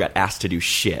we never got asked to do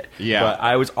shit. Yeah. But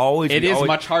I was always. It we is always-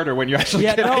 much harder when you actually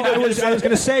Yeah, get no, it. I was going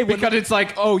to say when, Because it's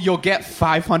like, oh, you'll get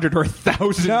 $500 or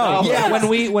 $1,000. no, Yes.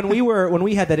 when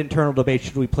we had that internal debate,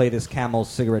 should we play this Camel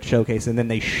cigarette showcase, and then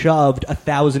they shoved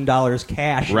 $1,000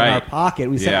 cash in Right. our pocket.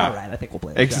 We said, Yeah. all right, I think we'll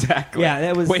play this show. Exactly. Yeah,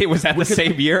 that was. Wait, was that the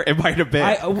same year? It might have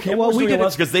been. Well, we did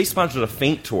because they sponsored a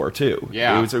Faint tour too.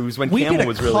 Yeah. it was when we Camel did a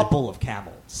was really. couple of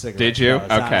Camel cigarettes. Did you? shows,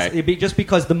 Okay. honestly. It'd be just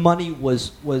because the money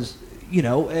was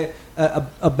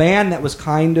a band that was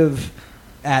kind of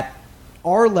at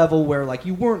our level where like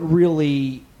you weren't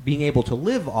really being able to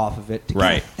live off of it. To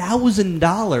Right. get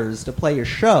 $1,000 to play a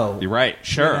show. You're right.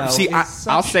 Sure. You know, See, it's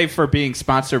such- I'll say for being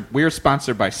sponsored, we were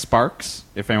sponsored by Sparks.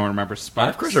 If anyone remembers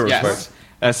Sparks, Of course I remember yes.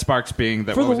 Sparks. Sparks being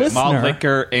the For what the was it? Malt listener-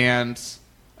 liquor and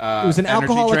It was an energy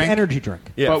alcoholic drink. energy drink.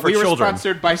 Yeah, but for we were children.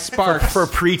 sponsored by Sparks for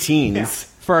preteens.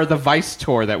 for the Vice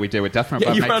tour that we did with Death Metal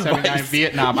Yeah, you Night were on 79 Vice.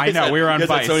 Vietnam. You I guys know had- we were on you guys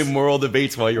Vice. had so many moral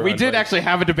debates while you were. We on did Vice. actually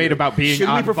have a debate about being Should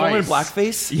on we perform in Vice.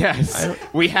 blackface? Yes,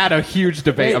 we had a huge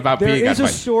debate about there being on is a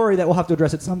Vice. story that we'll have to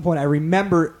address at some point. I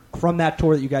remember from that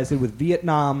tour that you guys did with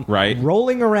Vietnam, Right.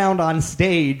 rolling around on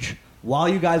stage while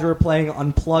you guys were playing,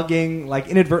 unplugging, like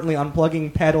inadvertently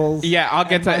unplugging pedals. Yeah, I'll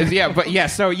get to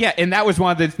and that was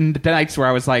one of the nights where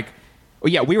I was like, oh,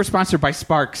 yeah, we were sponsored by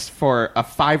Sparks for a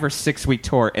 5 or 6 week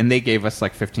tour, and they gave us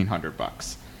like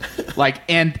 $1,500. Like,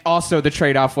 and also the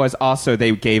trade off was also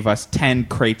they gave us 10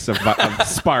 crates of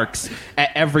Sparks at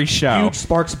every show. Huge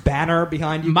Sparks banner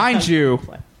behind you. Mind you,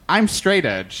 I'm straight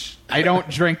edge. I don't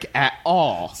drink at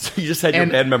all. You just had your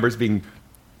And- band members being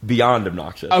beyond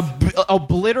obnoxious.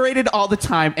 Obliterated all the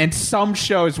time, and some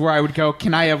shows where I would go,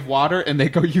 can I have water? And they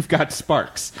go, you've got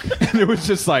Sparks. And it was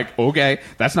just like, okay,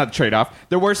 that's not the trade-off.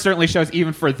 There were certainly shows,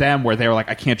 even for them, where they were like,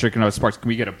 I can't drink another Sparks. Can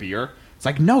we get a beer? It's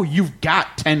like, no, you've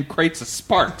got 10 crates of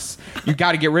Sparks. You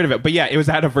got to get rid of it. But yeah, it was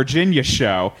at a Virginia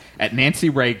show at Nancy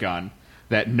Ray Gun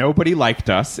that nobody liked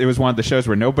us. It was one of the shows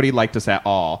where nobody liked us at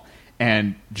all.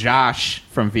 And Josh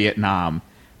from Vietnam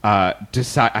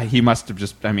decided, he must have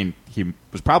just, I mean, he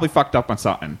was probably fucked up on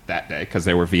something that day because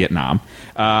they were Vietnam.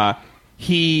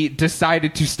 He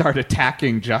decided to start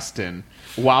attacking Justin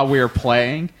while we were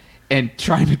playing and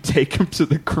trying to take him to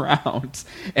the ground.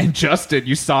 And Justin,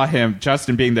 you saw him,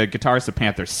 Justin being the guitarist of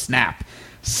Panther,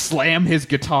 slam his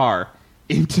guitar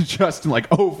into Justin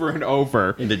like over and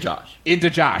over. Into Josh. Into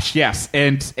Josh, yes.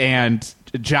 And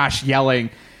Josh yelling,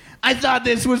 I thought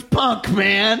this was punk,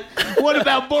 man. What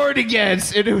about Born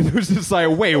Against? And it was just like,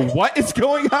 wait, what is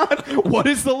going on? What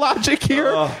is the logic here?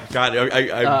 Oh God,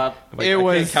 I was-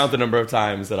 can't count the number of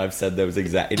times that I've said those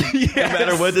exact. Yes. No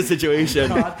matter what the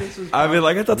situation, I mean,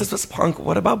 like I thought this was punk.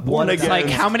 What about Born It's Again? like,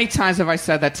 how many times have I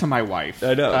said that to my wife?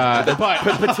 I know, but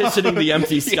petitioning the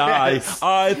empty sky. Yes.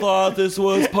 I thought this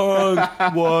was punk.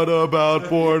 What about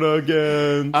Born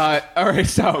Again? all right,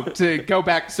 so to go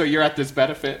back, so you're at this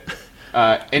benefit.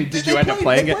 And did you end up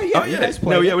playing it? Yeah, you guys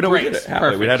played No, yeah, it. no, we did Great. it.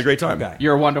 Happily. We had a great time. Okay.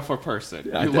 You're a wonderful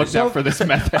person. I You did. looked out for this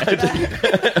method.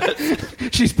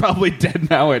 She's probably dead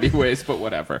now, anyways. But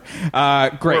whatever.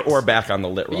 Great. Or back on the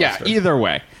lit roster. Yeah, either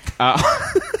way.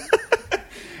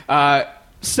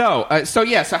 So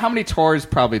how many tours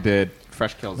probably did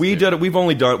Fresh Kills? We've do?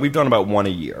 done about one a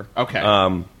year.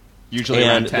 Okay. Usually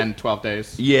around and 10, 12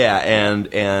 days. Yeah,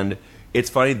 and it's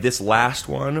funny. This last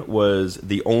one was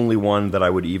the only one that I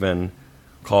would even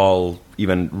call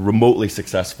even remotely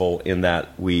successful. In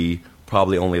that we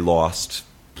probably only lost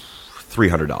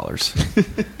 $300.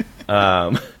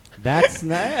 That's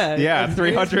not. Yeah,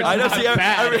 300. I know. Not See,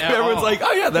 bad at everyone's all. like,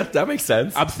 "Oh yeah, that makes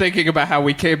sense." I'm thinking about how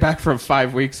we came back from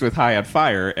 5 weeks with High on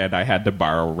Fire, and I had to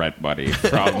borrow rent money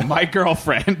from my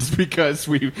girlfriend because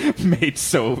we made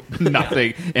so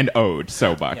nothing and owed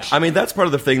so much. I mean, that's part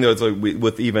of the thing, though. It's like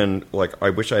with even like,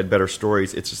 I wish I had better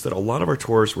stories. It's just that a lot of our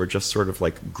tours were just sort of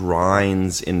like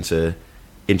grinds into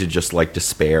just like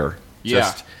despair.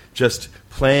 Yeah. Just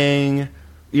playing.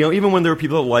 You know, even when there were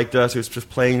people that liked us, it was just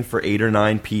playing for 8 or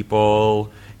 9 people.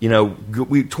 You know,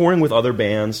 we touring with other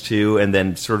bands too, and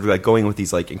then sort of like going with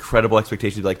these like incredible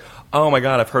expectations, like, oh my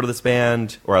god, I've heard of this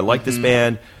band, or I like this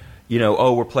band. You know,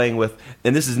 oh, we're playing with,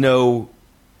 and this is no,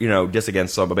 diss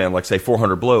against a band like say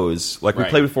 400 Blows. Like we Right.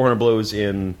 played with 400 Blows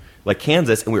in like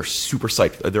Kansas, and we were super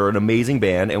psyched. They're an amazing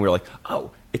band, and we were like,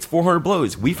 oh. It's 400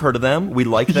 Blows. We've heard of them. We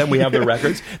like them. We have their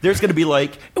records. There's going to be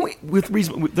like, there's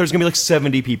going to be like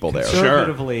 70 people there.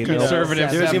 Conservatively. Sure. Conservative.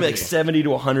 There's going to be like 70 to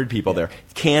 100 people there.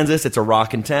 Kansas, it's a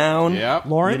rockin' town. Yep.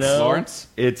 Lawrence? Lawrence?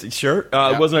 It's sure.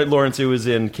 Yeah. It wasn't at Lawrence. It was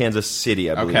in Kansas City,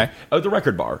 I believe. Okay. The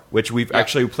Record Bar, which we've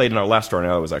actually played in our last tour.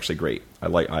 Now it was actually great. I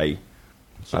like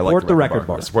the Record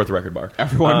Bar. Support the Record Bar.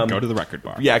 Everyone go to the record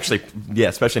bar. Yeah, actually,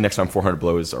 especially next time 400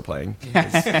 Blows are playing.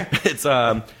 It's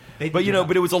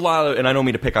but it was a lot of, and I don't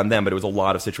mean to pick on them, but it was a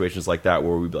lot of situations like that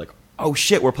where we'd be like, oh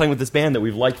shit, we're playing with this band that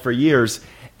we've liked for years,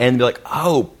 and be like,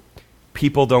 oh,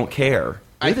 people don't care.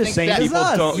 They're the think same that- as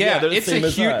us. they're the it's same a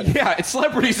as us. huge. Yeah,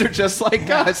 celebrities are just like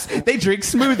us. They drink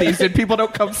smoothies, and people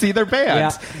don't come see their Yeah,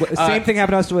 bands. same thing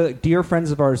happened to us with dear friends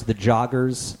of ours, the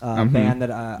Joggers, band that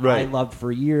I Right. loved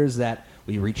for years. That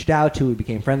we reached out to, we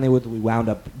became friendly with. We wound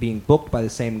up being booked by the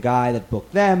same guy that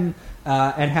booked them,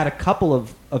 and had a couple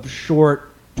of short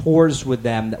tours with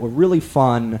them that were really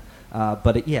fun.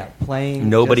 But playing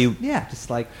Nobody- just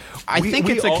like I think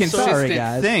we it's a also- consistent Sorry,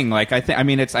 guys. thing. Like I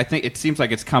think it seems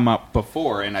like it's come up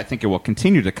before, and I think it will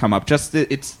continue to come up. Just that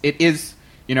it's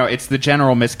the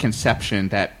general misconception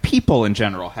that people in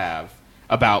general have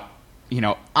about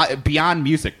beyond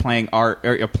music, playing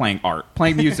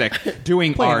music,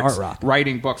 doing Playing arts, art rock.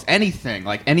 writing books, anything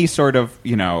like any sort of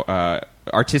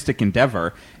artistic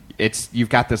endeavor. You've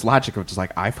got this logic of just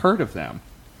like, I've heard of them.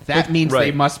 That means Right.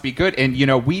 they must be good, and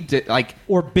we did like.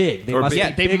 or big. They Or must big. be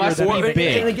Yeah, they bigger must than be anything.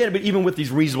 big. And again, but even with these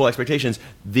reasonable expectations,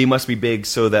 they must be big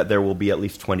so that there will be at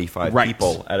least 25 Right.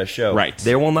 people at a show. Right.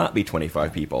 There will not be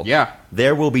 25 people. Yeah.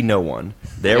 There will be no one.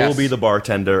 There Yes. will be the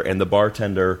bartender, and the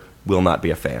bartender will not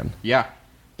be a fan. Yeah,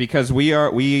 because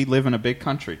we live in a big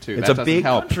country too. It's That a doesn't big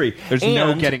help. country. There's no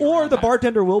And- getting Or around the that.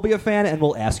 bartender will be a fan and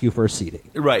will ask you for a seating.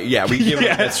 Right? Yeah, we give.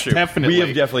 Yes, that's true. definitely. We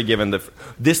have definitely given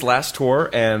this last tour,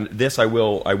 and this I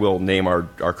will name our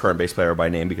current bass player by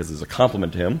name because it's a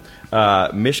compliment to him.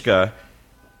 Mishka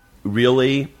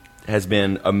really has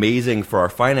been amazing for our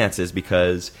finances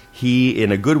because he,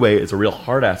 in a good way, is a real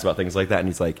hard ass about things like that, and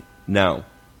he's like, no,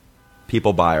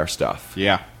 people buy our stuff.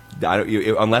 Yeah,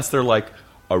 Unless they're like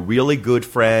a really good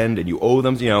friend and you owe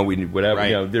them, whatever.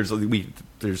 Right.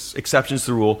 There's exceptions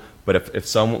to the rule. But if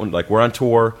someone, like, we're on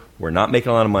tour, we're not making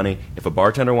a lot of money. If a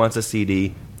bartender wants a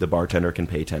CD, the bartender can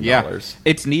pay $10. yeah,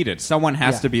 it's needed. Someone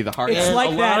has Yeah. to be the hard. It's And like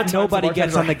a lot that of times nobody the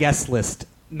gets bartenders on the are- guest list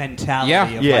mentality. Yeah.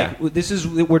 Of Yeah.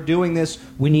 like, we're doing this.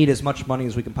 We need as much money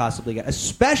as we can possibly get,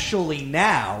 especially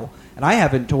now. And I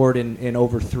haven't toured in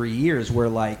over 3 years. Where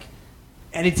like,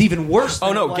 and it's even worse. Than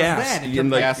Oh no, it was gas! Then, in And,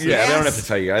 terms like, of gas. yeah, they don't gas have to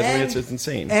tell you guys. I mean, and- it's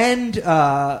insane. And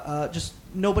just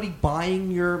nobody buying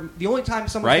your. The only time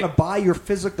someone's Right. going to buy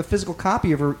the physical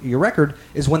copy of your record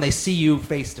is when they see you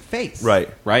face to face. Right.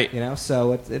 right.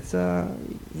 So it's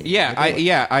Yeah,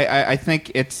 I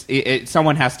think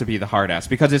someone has to be the hard ass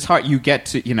because it's hard. You get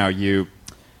to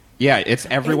it's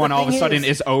everyone the all of a thing sudden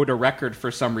is- is owed a record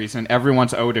for some reason.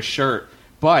 Everyone's owed a shirt,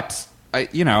 but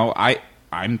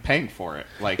I'm paying for it.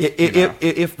 Like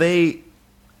If they,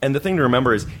 and the thing to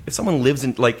remember is, if someone lives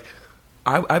in, like,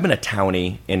 I've been a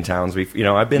townie in towns.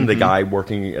 I've been the guy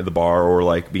working at the bar or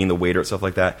like being the waiter and stuff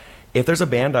like that. If there's a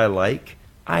band I like,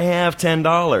 I have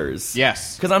 $10.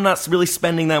 Yes. because I'm not really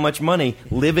spending that much money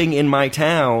living in my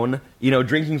town.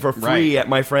 Drinking for free Right. at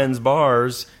my friends'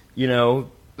 bars.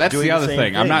 That's doing the other same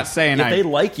thing. I'm not saying if they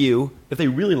like you, if they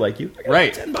really like you, I got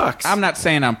right. $10. I'm not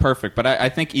saying I'm perfect, but I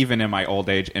think even in my old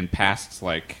age and past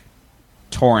like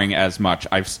touring as much,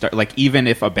 like even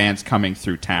if a band's coming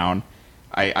through town,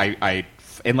 I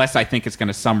unless I think it's going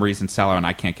to some reason sell out and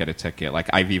I can't get a ticket, like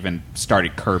I've even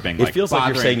started curbing. It feels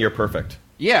like you're saying you're perfect.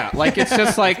 Yeah, like it's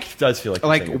just like It does feel like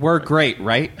you're saying you're we're perfect. great,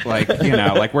 right? Like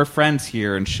like we're friends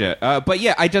here and shit. But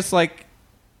yeah, I just like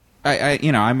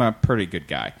I'm a pretty good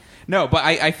guy. No, but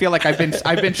I feel like I've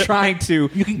been trying to.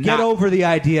 You can get over the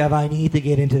idea of I need to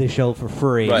get into the show for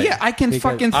free. Right. Yeah, I can Because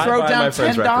fucking I throw buy my down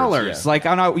friends' $10. records, yeah. Like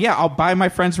I'll buy my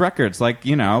friends' records. Like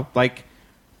like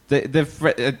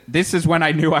this is when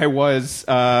I knew I was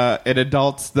an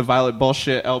adult's The Violet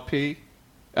Bullshit LP.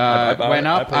 Went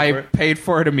up. I paid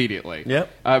for it immediately.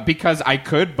 Yep. Because I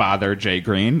could bother Jay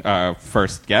Green,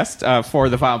 first guest, for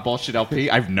the Violet Bullshit LP.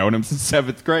 I've known him since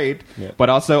 7th grade. Yep. But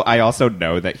I also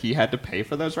know that he had to pay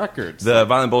for those records. The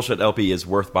Violent Bullshit LP is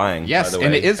worth buying. Yes, by the way.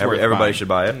 and it is worth Everybody buying. should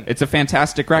buy it. It's a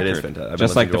fantastic record. It is fantastic. I've been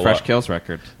Just like listening the to a Fresh lot. Kills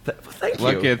record. Thank you.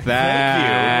 Look at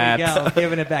that. There you go,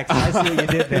 giving it back. So I see what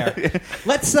you did there.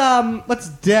 Let's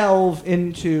delve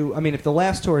into. I mean, if the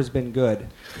last tour has been good,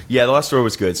 Yeah, the last tour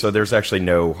was good. So there's actually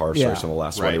no horror stories Yeah. from the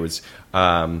last Right.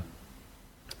 one.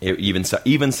 It was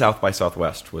even South by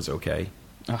Southwest was okay.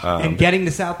 and getting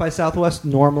to South by Southwest,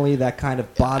 normally that kind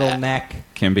of bottleneck.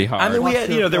 Can be hard. I mean, we had,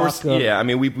 there was, Cluster. yeah. I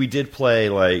mean, we did play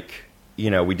like,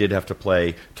 we did have to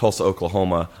play Tulsa,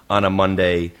 Oklahoma on a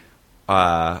Monday,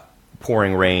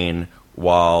 pouring rain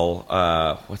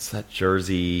while what's that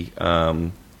Jersey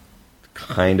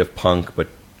kind of punk but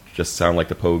just sound like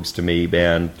the Pogues to me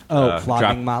band.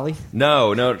 Flogging Molly.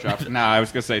 No, No, I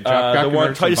was gonna say the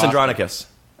one Titus Andronicus.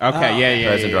 Okay, yeah.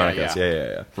 Titus Andronicus.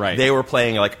 Yeah. Right. They were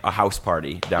playing like a house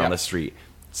party down Yep. the street.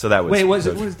 So that was Wait, was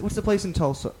what's the place in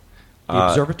Tulsa? The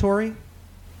Observatory,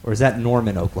 or is that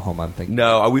Norman, Oklahoma? I'm thinking.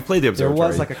 No, we played the There Observatory.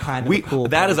 was, like, a kind of a cool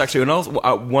That place. is actually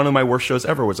one of my worst shows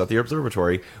ever was at the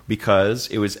Observatory because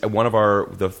it was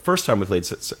the first time we played,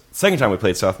 second time we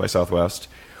played South by Southwest.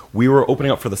 We were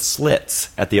opening up for the Slits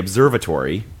at the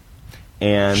Observatory,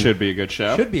 and Should be a good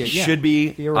show. Should be. Yeah. should be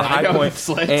a Theoretically. high I know point. the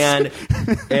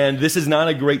Slits. And this is not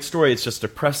a great story. It's just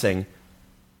depressing.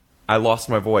 I lost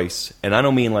my voice, and I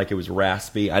don't mean like it was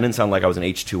raspy. I didn't sound like I was an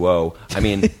H2O. I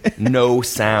mean, no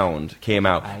sound came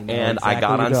out. I know And I exactly got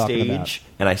what on you're talking stage,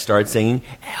 and I started singing.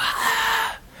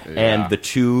 And the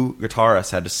two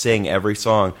guitarists had to sing every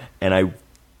song, and I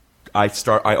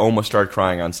almost started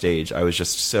crying on stage. I was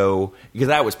just so because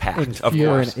that was packed. Of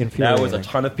course, that was a Infuriating.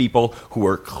 ton of people who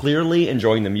were clearly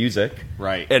enjoying the music,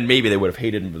 Right. And maybe they would have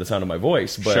hated the sound of my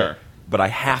voice, but Sure. but I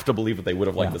have to believe that they would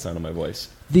have liked Yeah. the sound of my voice.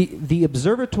 The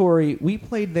Observatory, we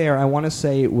played there, I want to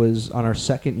say it was on our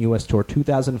second U.S. tour,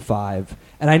 2005.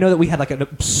 And I know that we had like an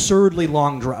absurdly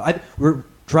long drive. We're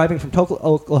driving from Tulsa,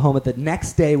 Oklahoma. The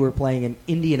next day we were playing in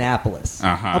Indianapolis.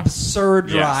 Uh-huh. Absurd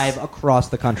Yes. drive across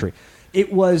the country.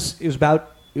 It was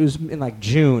in like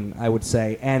June, I would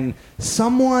say. And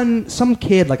some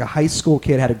kid, like a high school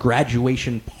kid, had a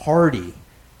graduation party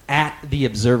at the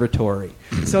Observatory.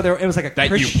 So it was like a That you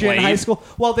Christian played? high school.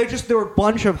 Well, there were a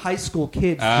bunch of high school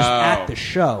kids just at the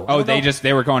show. Oh, I don't know.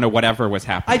 they were going to whatever was I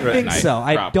happening. that think night, so.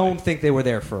 I probably. don't think they were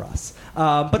there for us.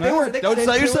 But they were. They Don't got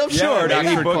sell into yourself it. short, they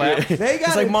Oxford got- Collapse. They got It's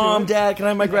like, into Mom, it. Dad, can I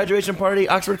have my graduation party?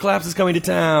 Oxford Collapse is coming to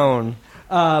town.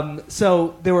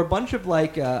 So there were a bunch of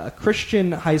like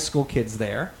Christian high school kids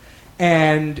there,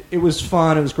 and it was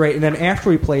fun. It was great. And then after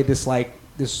we played, this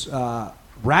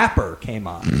rapper came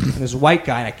on, and this white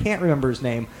guy, and I can't remember his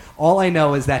name. All I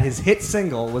know is that his hit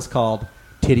single was called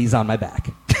 "Titties on My Back."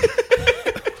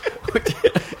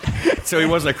 So he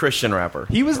wasn't a Christian rapper.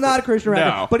 He was not a Christian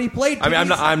rapper, No. but he played. I mean,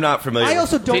 titties. I'm not familiar. I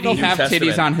also with don't Did know he have Testament.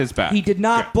 titties on his back? He did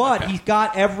not, Good. but Okay. he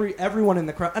got everyone in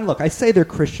the crowd. And look, I say they're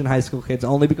Christian high school kids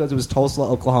only because it was Tulsa,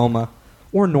 Oklahoma,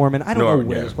 or Norman. I don't know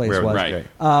where this place was. Right.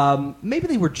 Maybe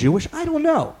they were Jewish. I don't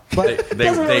know, but it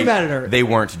doesn't really matter. They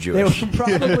weren't They Jewish. were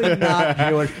probably not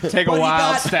Jewish. Take But a he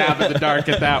wild got- stab at the dark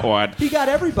at that one. He got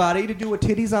everybody to do a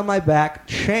 "Titties on My Back"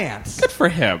 chant. Good for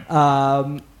him.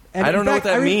 And I in don't know fact,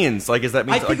 what that I re- means. Like, is that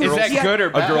I means think like it was- Is that yeah. good or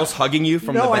a bad? girl's hugging you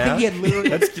from the No, I back? think he had literally.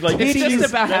 That's like It's titties- just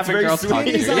about that's having very girls sweet.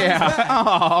 talking to Titties you. on his Yeah. back.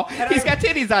 Oh, And he's I- got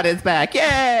titties on his back.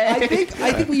 Yay! I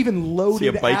think we even Is he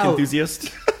loaded a bike out.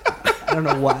 enthusiast? I don't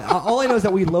know why. All I know is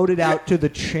that we loaded out to the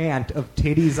chant of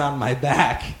 "Titties on My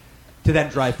Back" to then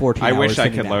drive 14 I hours. wish I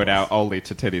singing could that. load out only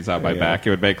to titties on my Yeah. back. It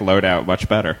would make loadout much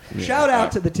better. Shout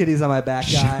out to the "Titties on My Back"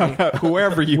 guy.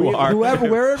 Whoever you are,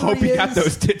 Wherever hope he you got is.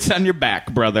 those tits on your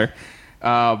back, brother.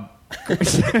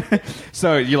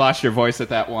 So you lost your voice at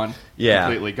that one. Yeah.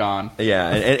 Completely gone. Yeah,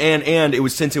 and it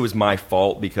was since it was my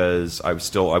fault because I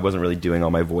wasn't really doing all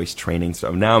my voice training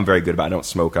stuff. Now I'm very good about it. I don't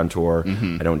smoke on tour.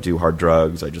 I don't do hard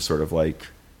drugs. I just sort of like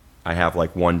I have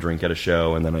like one drink at a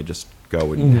show and then I just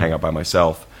go and hang out by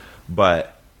myself.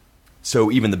 But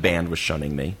so even the band was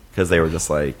shunning me because they were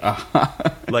just like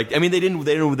like I mean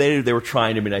they were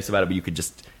trying to be nice about it, but you could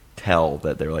just tell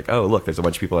that they were like, oh look, there's a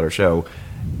bunch of people at our show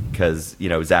because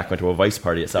Zach went to a Vice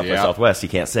party at South by Southwest. He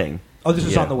can't sing. Oh, this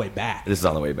was on the way back. This is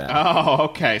on the way back. Oh,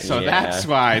 okay. So that's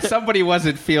why somebody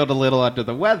wasn't feeling a little under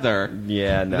the weather.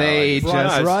 Yeah, no. They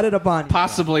just brought it upon you.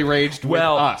 possibly raged with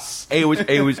us. It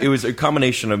was a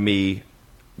combination of me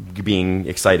being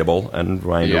excitable and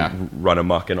trying to run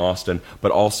amok in Austin,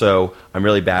 but also I'm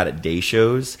really bad at day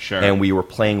shows. Sure. And we were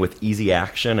playing with Easy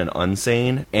Action and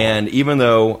Unsane. And even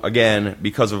though, again,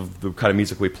 because of the kind of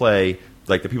music we play,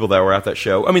 like the people that were at that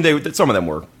show, I mean, some of them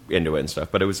were into it and stuff,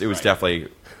 but it was definitely.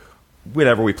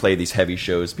 Whenever we play these heavy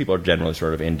shows, people are generally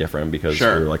sort of indifferent because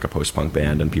we're like a post-punk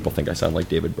band and people think I sound like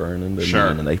David Byrne and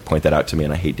they point that out to me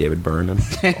and I hate David Byrne and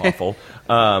it's awful.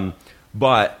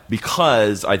 But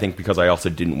because I also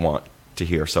didn't want to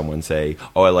hear someone say,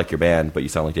 oh, I like your band, but you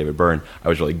sound like David Byrne, I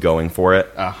was really going for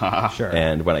it. Sure.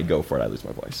 And when I go for it, I lose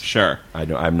my voice. Sure.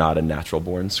 I'm not a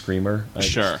natural-born screamer.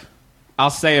 I'll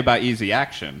say about Easy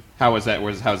Action. How was that?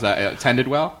 How's that attended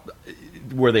well?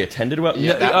 Were they attended well?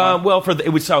 Yeah, well, it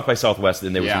was South by Southwest,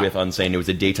 and it was with Unsane. It was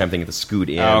a daytime thing at the Scoot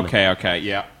Inn. Okay,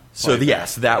 yeah. So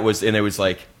yes, that was, and it was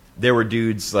like there were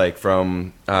dudes like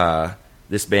from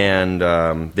this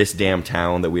band, This Damn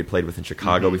Town that we had played with in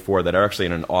Chicago before that are actually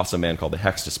in an awesome band called the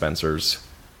Hex Dispensers.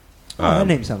 That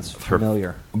name sounds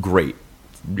familiar. Great,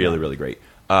 really, really great.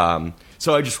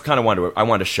 So I just kind of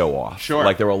wanted to show off. Sure.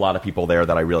 Like there were a lot of people there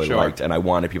that I really liked, and I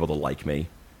wanted people to like me.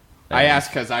 I asked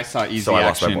because I saw Easy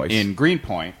Action in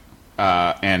Greenpoint,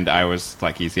 and I was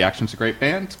like, Easy Action's a great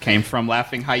band. Came from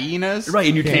Laughing Hyenas. Right,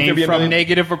 and you came from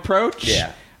Negative Approach.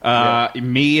 Yeah.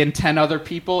 Me and 10 other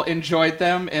people enjoyed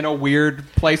them in a weird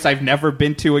place I've never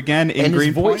been to again in and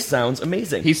Greenpoint. His voice sounds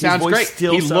amazing. He sounds great.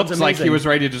 He looks like he was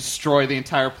ready to amazing. destroy the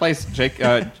entire place. Jake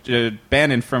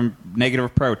Bannon from Negative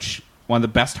Approach. One of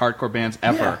the best hardcore bands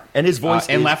ever. Yeah. And his voice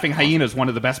and is Laughing Hyenas, one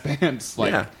of the best bands.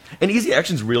 And Easy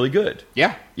Action's really good.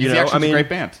 Yeah, Easy Action's a great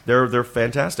band. They're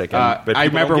fantastic. But I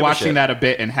remember watching that a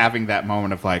bit and having that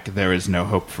moment of like, there is no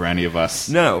hope for any of us.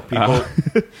 No, people.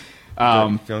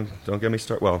 Don't get me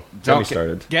started. Well, get me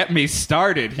started. Get me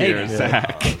started here,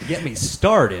 Zach. Get me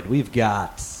started. We've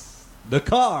got the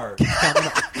card.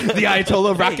 The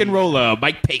Ayatollah Rock and Roller,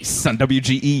 Mike Pace on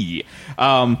WGE.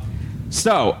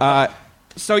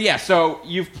 So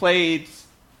you've played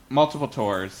multiple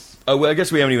tours. Oh, well, I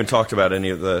guess we haven't even talked about any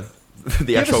of the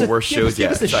actual worst shows yet.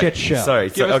 Give us a shit show. Sorry.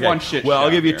 Give us one shit Well, show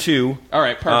I'll give you here. two. All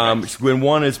right, perfect. When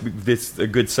one is this a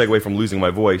good segue from losing my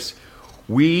voice.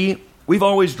 We've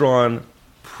always drawn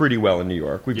pretty well in New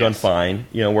York. We've done fine.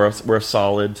 We're a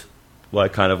solid,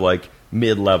 like kind of like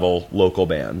mid-level local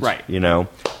band. Right.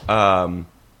 But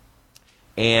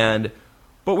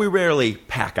we rarely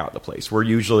pack out the place.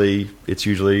 It's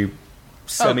usually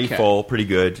semi-full, pretty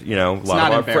good. A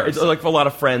lot of a lot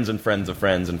of friends and friends of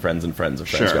friends and friends and friends of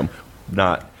friends. Sure.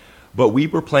 But we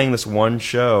were playing this one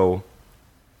show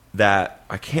that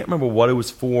I can't remember what it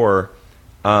was for,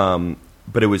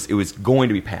 but it was going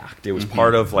to be packed. It was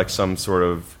part of like some sort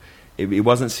of. It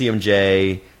wasn't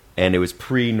CMJ, and it was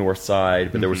pre-North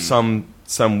Side, but there was some.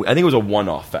 I think it was a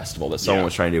one-off festival that someone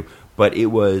was trying to do, but it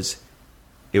was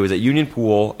at Union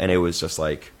Pool, and it was just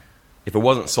like if it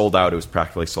wasn't sold out, it was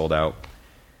practically sold out.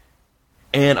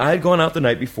 And I had gone out the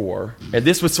night before, and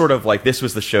this was sort of like this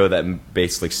was the show that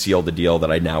basically sealed the deal that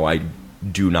I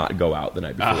do not go out the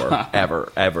night before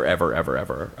ever.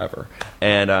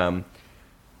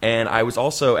 And I was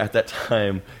also at that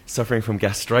time suffering from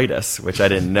gastritis, which I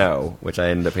didn't know, which I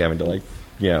ended up having to like.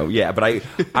 But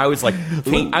I was like,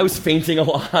 I was fainting a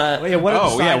lot. What are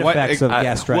the side effects of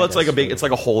gastritis? Well, it's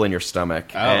like a hole in your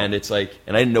stomach, and it's like,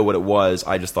 and I didn't know what it was.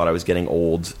 I just thought I was getting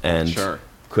old and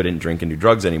couldn't drink and do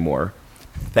drugs anymore.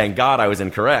 Thank God I was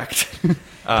incorrect. Turns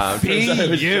out it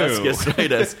was just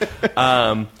gastritis.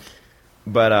 I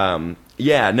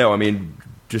mean,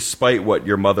 despite what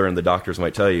your mother and the doctors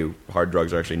might tell you, hard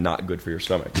drugs are actually not good for your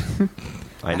stomach.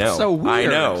 I know. So weird. I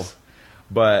know.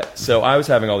 But so I was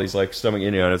having all these like stomach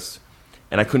illness,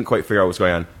 and I couldn't quite figure out what was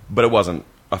going on. But it wasn't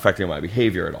affecting my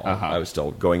behavior at all. I was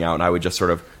still going out, and I would just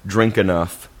sort of drink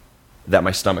enough that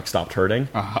my stomach stopped hurting.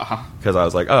 Because I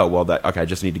was like, oh well, I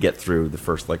just need to get through the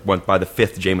first by the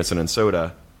fifth Jameson and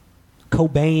soda.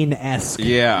 Cobain-esque.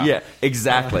 Yeah,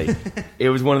 exactly. It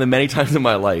was one of the many times in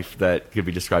my life that could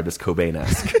be described as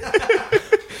Cobain-esque.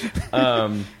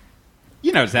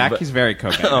 You know, Zach, he's very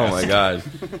Cobain. Oh my god.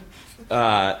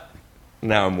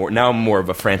 Now I'm more of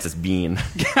a Francis Bean.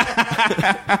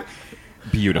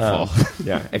 Beautiful.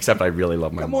 Yeah, except I really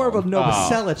love my More of a mom.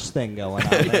 Novoselic thing going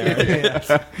on there.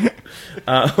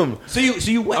 So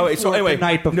you went for it the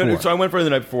night before. No, so I went for it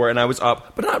the night before, and I was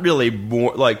up, but not really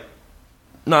more like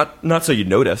not so you'd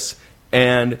notice.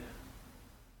 And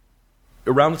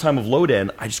around the time of load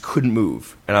in, I just couldn't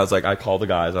move, and I was like, I called the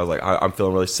guys. I was like, I'm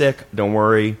feeling really sick. Don't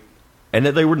worry. And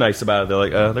they were nice about it. They're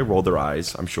like, they rolled their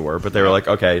eyes, I'm sure, but they were like,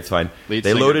 okay, it's fine.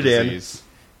 They loaded in.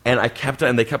 And they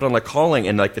kept on like calling,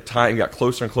 and like the time got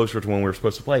closer and closer to when we were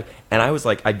supposed to play. And I was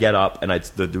like, I'd get up, and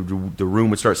the room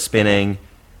would start spinning,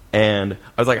 and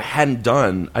I was like, I'd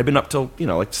been up till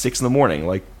like 6 a.m,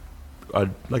 like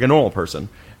a normal person,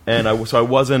 and I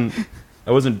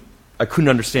couldn't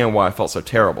understand why I felt so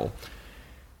terrible.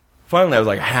 Finally, I was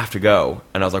like, I have to go,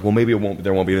 and I was like, well, maybe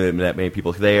there won't be that many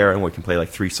people there, and we can play like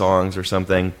 3 songs or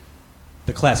something.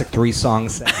 The classic 3-song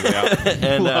set.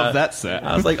 And Love that set.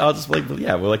 I was like, I'll just play.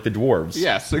 Yeah, we're like the dwarves.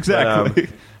 Yes, exactly.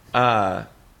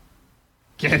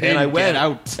 Get in, I went get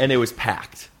out. and it was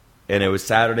packed. And it was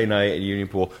Saturday night at Union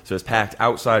Pool, so it was packed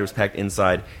outside, it was packed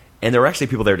inside, and there were actually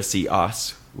people there to see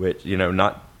us, which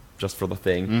not just for the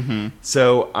thing. Mm-hmm.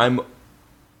 So I'm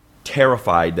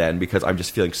terrified then because I'm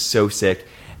just feeling so sick,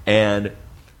 and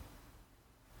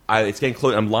it's getting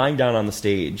close. I'm lying down on the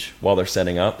stage while they're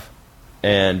setting up,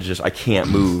 and just I can't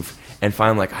move. And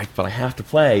finally, but I have to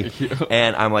play.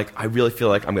 And I'm like, I really feel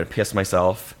like I'm going to piss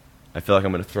myself. I feel like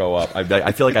I'm going to throw up.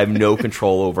 I feel like I have no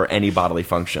control over any bodily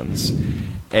functions.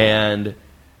 And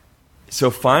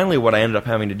so finally, what I ended up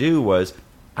having to do was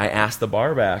I asked the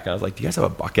bar back. I was like, do you guys have a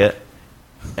bucket?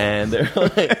 And they're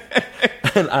like,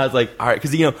 and I was like, all right,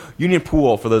 because Union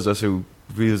Pool, for those of us who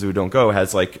don't go,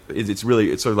 has like it's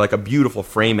sort of like a beautiful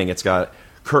framing. It's got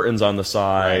curtains on the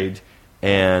side. Right.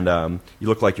 And you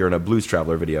look like you're in a Blues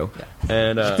Traveler video. Yeah.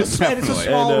 And it's a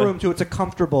small room too. It's a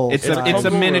comfortable. It's a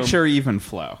miniature even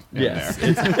flow. Yes.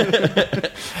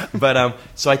 But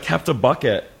so I kept a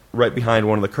bucket right behind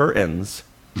one of the curtains,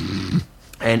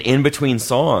 and in between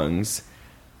songs.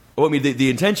 Well, I mean, the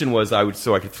intention was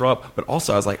so I could throw up, but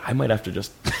also I was like, I might have to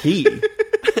just pee.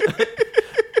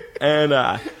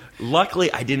 And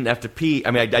luckily, I didn't have to pee.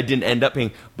 I mean, I didn't end up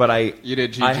peeing, but I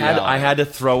had to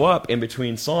throw up in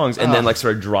between songs and then like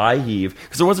sort of dry heave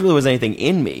because there wasn't really anything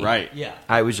in me. Right. Yeah.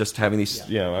 I was just having these,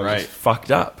 I was just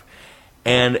fucked up,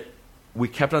 and we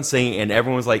kept on singing, and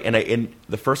everyone was like, and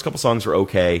the first couple songs were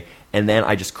okay, and then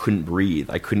I just couldn't breathe.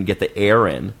 I couldn't get the air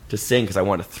in to sing because I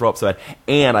wanted to throw up so bad,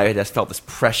 and I just felt this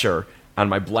pressure on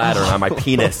my bladder and on my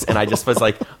penis, and I just was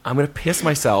like, I'm gonna piss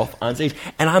myself on stage.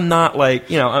 And I'm not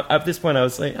like, at this point I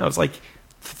was like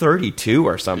 32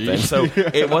 or something, so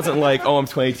it wasn't like, oh, I'm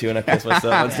 22 and I piss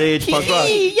myself on stage, punk rock.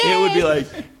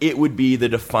 It would be the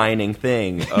defining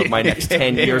thing of my next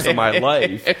 10 years of my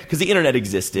life, because the internet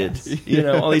existed.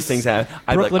 All these things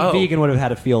happen. Brooklyn Vegan would have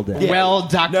had a field day. Yeah. Well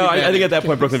documented. No, I think at that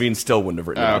point Brooklyn Vegan still wouldn't have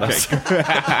written about us.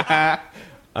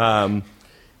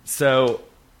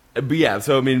 But yeah,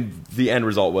 so I mean, the end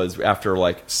result was after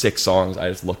like 6 songs, I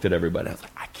just looked at everybody. I was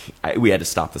like, I can't. We had to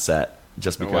stop the set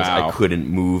just because I couldn't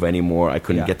move anymore. I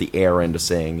couldn't get the air in to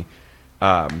sing.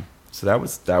 So that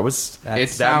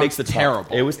makes it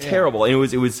terrible. It was terrible, and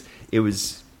it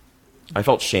was. I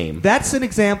felt shame. That's an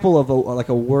example of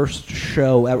a worst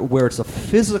show ever, where it's a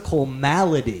physical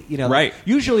malady. Right.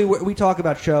 Usually we talk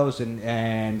about shows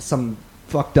and some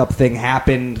fucked up thing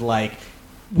happened, like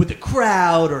with the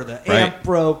crowd, or the amp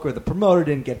broke, or the promoter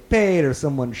didn't get paid, or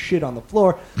someone shit on the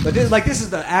floor. But this is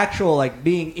the actual, like,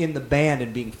 being in the band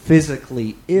and being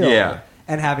physically ill,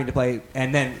 and having to play,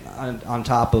 and then on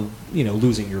top of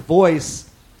losing your voice.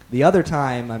 The other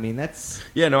time, I mean, that's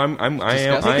I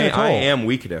am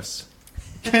weakness.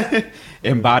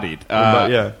 Embodied.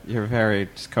 You're very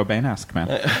just Cobain-esque, man.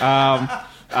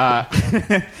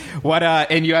 What?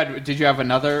 And did you have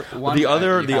another one? The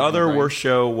other worst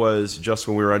show was just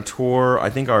when we were on tour. I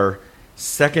think our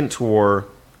second tour,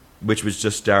 which was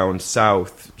just down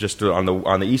south, just on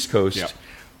the East Coast,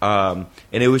 and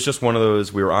it was just one of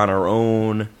those. We were on our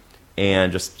own,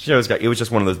 and it was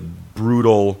just one of those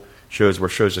brutal shows where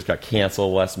shows just got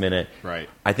canceled last minute. Right.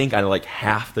 I think on like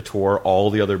half the tour, all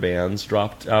the other bands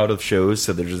dropped out of shows,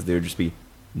 so there'd just be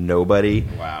nobody.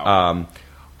 Wow.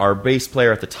 Our bass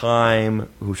player at the time,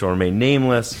 who shall remain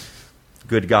nameless,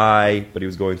 good guy, but he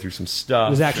was going through some stuff. It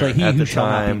was actually he who shall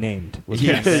not be named.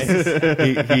 He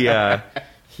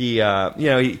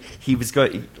was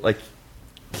going, like,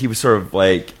 he was sort of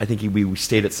like, I think we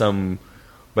stayed at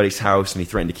somebody's house and he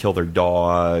threatened to kill their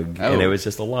dog, and it was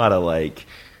just a lot of like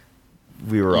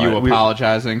we were You on,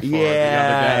 apologizing for the other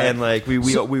day. and like we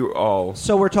were all.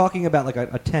 So we're talking about like a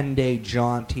 10-day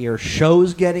jaunt here.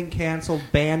 Shows getting canceled,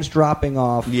 bands dropping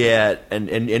off. Yeah,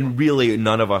 and really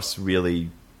none of us really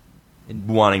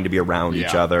wanting to be around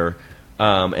each Yeah. other.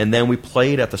 And then we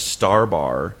played at the Star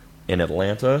Bar in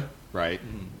Atlanta, Right.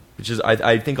 which is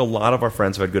I think a lot of our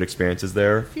friends have had good experiences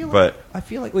there. I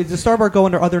feel like wait, does the Star Bar go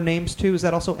under other names too? Is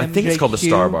that also MJQ? I think it's called the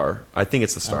Star Bar. I think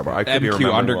it's the Star Bar. I could be MQ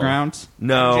remembering Underground? wrong.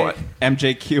 No,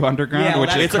 MJQ Underground, Yeah, well,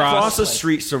 which is it's across the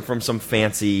street from some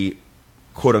fancy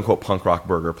quote-unquote punk rock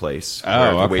burger place Oh,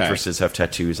 where the okay. waitresses have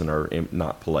tattoos and are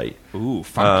not polite. Ooh,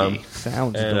 funky.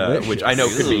 Sounds And, delicious. which I know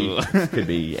could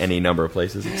be any number of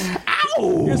places.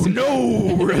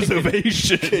 no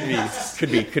reservation. could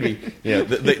be. You know,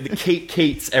 the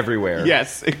Kate's everywhere.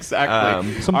 Yes,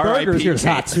 exactly. Some R.I.P. burgers here,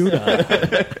 Kate.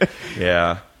 Tatsuna.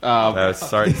 Yeah. I was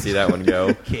sorry to see that one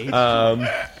go.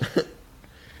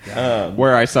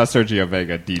 Where I saw Sergio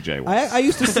Vega DJ. I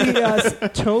used to see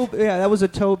Toby. Yeah, that was a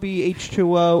Toby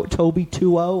H2O, Toby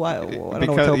 2O. I don't know what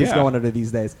Because- Toby's yeah. going under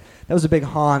these days. That was a big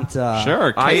haunt.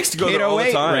 Sure, I used to go there all the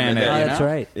 808 time, ran and it, then- you That's know?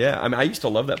 right. Yeah, I mean, I used to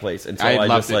love that place until I I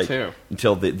loved just it like too.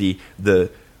 until the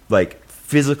like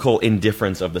physical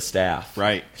indifference of the staff.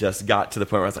 Right. Just got to the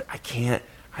point where I was like, I can't.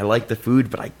 I like the food,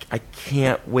 but I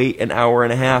can't wait an hour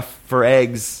and a half for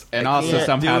eggs. And I also can't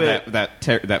somehow do it.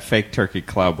 that fake turkey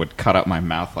club would cut up my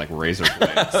mouth like razor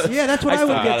blades. Yeah, that's what I I,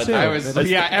 would still get got it. too. I was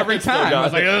every still time. I got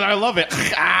was like, it. I love it.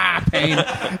 Pain.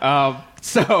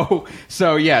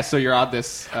 So you're on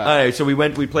this. Alright, so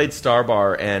we played Star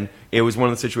Bar, and it was one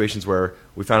of the situations where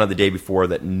we found out the day before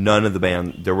that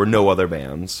there were no other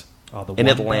bands Oh, the in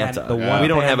one Atlanta. band- the one we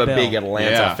don't band have a bill. big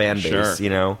Atlanta Yeah, fan base, sure. you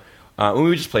know.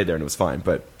 We just played there and it was fine,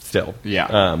 but still,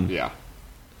 yeah.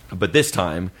 But this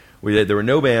time, there were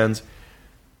no bands.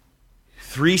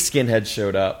 3 skinheads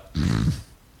showed up.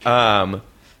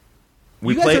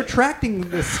 We You guys played. are tracking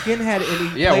the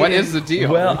skinhead. Yeah. What is the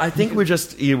deal? Well, I think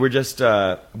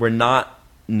we're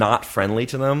not friendly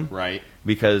to them, right.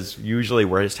 because usually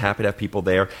we're just happy to have people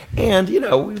there, and you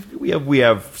know we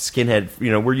have skinhead.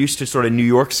 You know, we're used to sort of New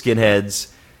York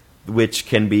skinheads, which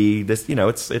can be this. You know,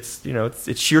 it's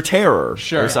sheer terror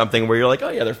Sure. or something where you're like, oh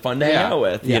yeah, they're fun to hang Yeah. out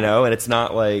with. Yeah. You know, and it's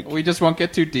not like We just won't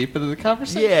get too deep into the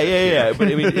conversation. yeah. But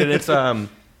I mean, and it's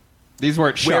These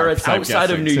weren't sharps. whereas I'm outside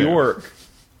of guessing, New too. York,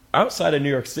 outside of New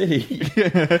York City,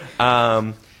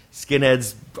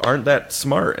 skinheads aren't that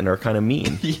smart and are kind of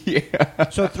mean.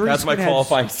 So 3 That's my skinheads.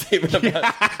 qualifying statement.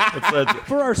 That's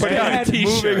For our skinhead,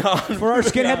 moving on. for our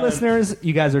skinhead listeners,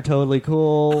 you guys are totally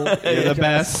cool. You're the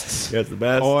best. That's the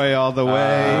best. Boy, all the way.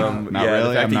 Not yeah, really.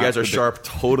 the fact I'm that you not guys are the- sharp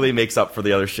totally makes up for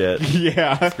the other shit.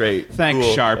 Yeah, That's great. Thanks,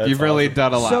 Cool. Sharp. That's You've really awesome.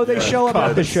 done a lot. So they show up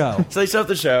at the show. So they set up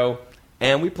the show,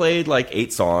 and we played like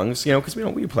 8 songs, you know, because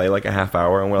we play like a half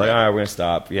hour, and we're like, all right, we're gonna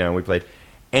stop. You know, we played,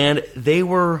 and they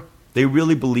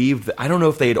really believed that, I don't know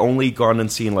if they had only gone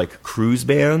and seen like cruise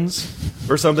bands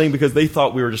or something, because they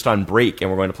thought we were just on break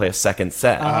and we're going to play a second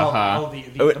set.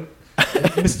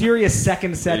 The mysterious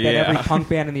second set that Yeah. every punk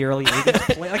band in the early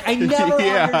 80s played. Like, I never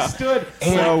Yeah. understood.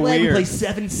 So Black Flag weird. play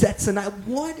 7 sets a night.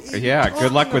 What? Are you Yeah,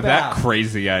 good luck talking with that about?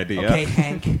 crazy idea. Okay,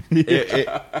 Hank.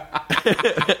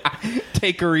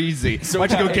 Take her easy. Why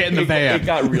don't you go get in the van? It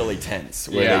got really tense.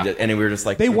 Where Yeah. and we were just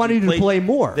like, They wanted you to play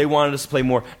more. They wanted us to play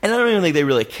more, and I don't even think they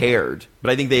really cared. But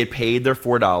I think they had paid their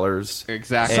 $4.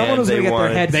 Exactly. Someone was going to get their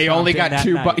head They only stomped got in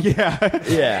 2 that night.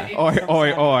 Yeah. Yeah.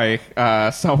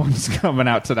 Oi. Someone's coming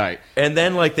out tonight. And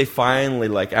then, like, they finally,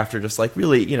 like, after just like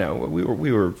really, you know,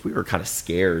 we were kind of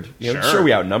scared. You know, Sure. sure,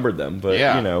 we outnumbered them, but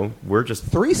Yeah. you know, we're just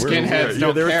 3 Skinheads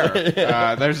don't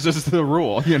care. There's just the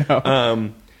rule, you know.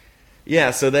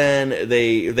 Yeah. So then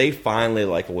they finally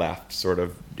like left, sort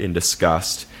of in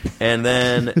disgust, and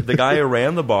then the guy who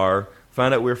ran the bar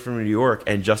found out we were from New York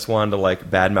and just wanted to like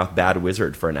badmouth Bad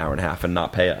Wizard for an hour and a half and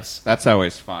not pay us. That's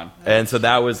always fun. And so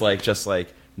that was like just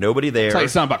like nobody there. Tell you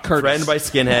something about Curtis. Threatened by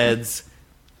skinheads.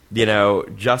 You know,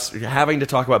 just having to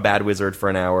talk about Bad Wizard for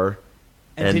an hour.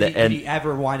 And did he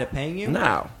ever wind up paying you?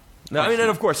 No. I mean, and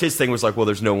of course his thing was like, well,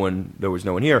 there was no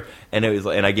one here, and it was,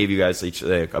 and I gave you guys each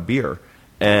like, a beer,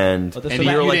 and Oh, And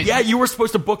you were you like, didn't- yeah, you were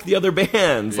supposed to book the other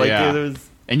bands, like Yeah. there was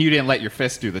And you didn't let your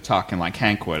fist do the talking like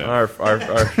Hank would have. our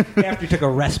After you took a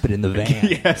respite in the van.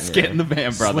 Yes, get in the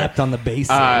van, brother. Slept on the base.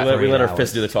 we for let 8 our hours.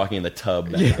 fist do the talking in the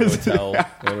tub back at the hotel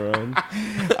later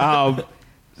on.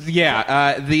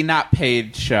 The not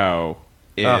paid show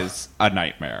is a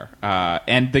nightmare,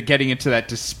 and the getting into that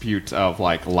dispute of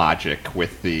like logic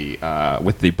with the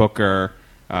booker,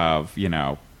 of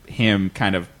him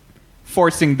kind of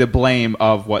forcing the blame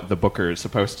of what the booker is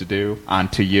supposed to do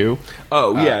onto you.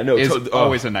 Oh yeah, no, is to-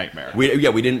 always a nightmare. We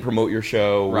didn't promote your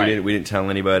show. Right. We didn't tell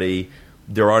anybody.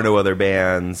 there are no other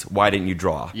bands. Why didn't you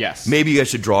draw? Yes. Maybe you guys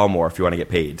should draw more if you want to get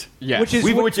paid. Yes. Which is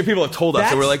Which people have told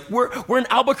us. And we're like, we're in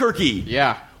Albuquerque.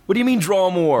 yeah. What do you mean draw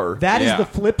more? That is Yeah. the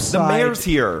flip the side. mayor's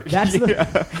here. That's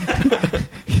the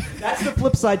that's the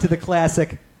flip side to the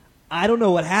classic. I don't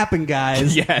know what happened,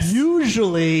 guys. Yes.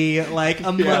 Usually, like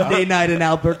a Monday night in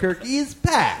Albuquerque is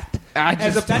packed. I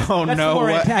just that's don't know more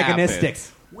what antagonistic.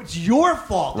 happened. It's your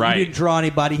fault that Right. you didn't draw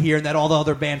anybody here, and that all the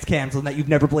other bands canceled, and that you've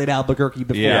never played Albuquerque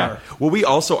before. Yeah. Well,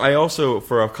 I also,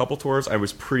 for a couple tours, I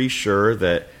was pretty sure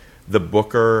that the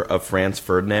booker of Franz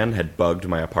Ferdinand had bugged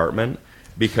my apartment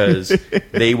because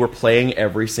they were playing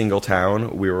every single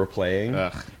town we were playing.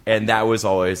 Ugh. And that was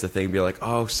always the thing, be like,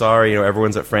 oh, sorry,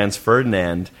 everyone's at Franz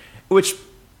Ferdinand, which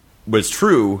was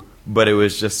true, but it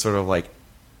was just sort of like,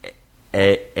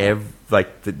 where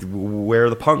are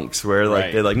the punks? Where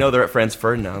Right. they're like, no, they're at Franz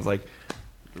Ferdinand. I was like,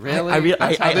 Really? I mean,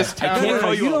 That's how I this town can't works?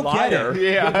 call you a don't get liar. it.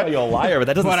 Yeah. I can't call you a liar, but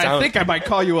that doesn't But sound. I think I might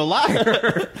call you a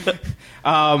liar.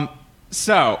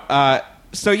 So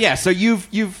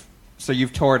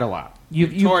you've toured a lot.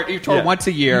 You've toured yeah. once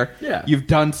a year. Yeah. You've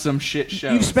done some shit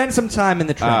shows. You've spent some time in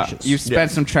the trenches. You've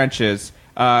spent some trenches.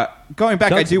 Going back, I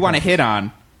Done do some want to trenches. hit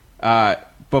on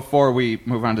before we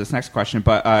move on to this next question.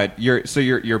 But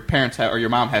your parents or your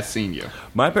mom has seen you.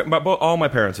 All my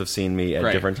parents have seen me at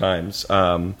Right. different times.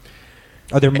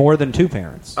 Are there more than two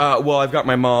parents? Well, I've got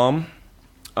my mom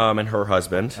and her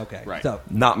husband. Okay. Right. So,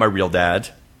 Not my real dad,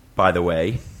 by the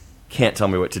way. Can't tell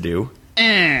me what to do.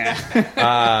 even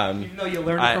though you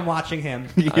learned it from watching him.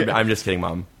 I'm just kidding,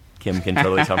 Mom. Kim can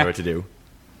totally tell me what to do.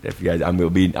 If you guys,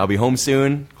 I'll be home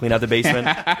soon. Clean out the basement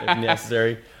if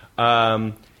necessary.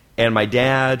 And my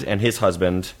dad and his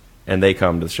husband, and they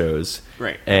come to the shows.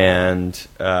 Right. And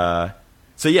so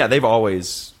yeah, they've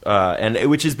always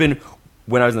which has been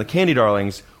when I was in the Candy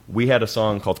Darlings. We had a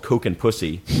song called "Coke and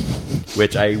Pussy,"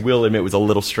 which I will admit was a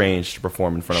little strange to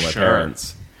perform in front of my Sure.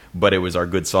 parents, but it was our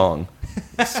good song,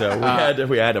 so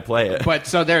we had to play it. But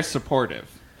so they're supportive.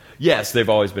 Yes, they've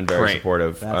always been very Great.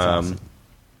 supportive. That's awesome.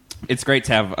 It's great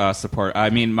to have support. I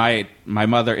mean, my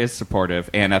mother is supportive,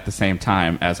 and at the same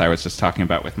time, as I was just talking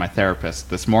about with my therapist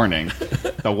this morning,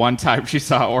 the one time she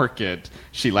saw Orchid,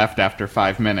 she left after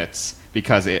 5 minutes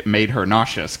because it made her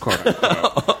nauseous, quote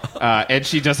unquote. And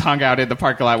she just hung out in the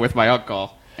parking lot with my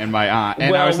uncle and my aunt.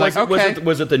 And I was like, okay.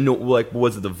 was it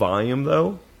the volume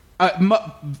though?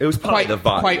 It was probably quite, the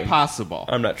volume. quite possible.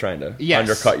 I'm not trying to Yes.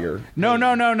 undercut your. No.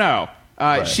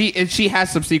 Right. She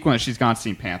has subsequent. She's gone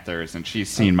seen Panthers and she's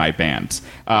seen my bands.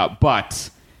 But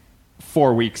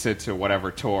 4 weeks into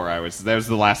whatever tour that was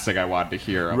the last thing I wanted to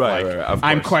hear. Of Right, like, right, of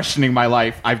I'm course. questioning my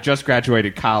life. I've just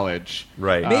graduated college.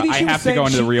 Right. Maybe I she was have to go saying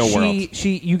into the real world.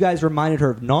 You guys reminded her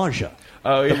of nausea.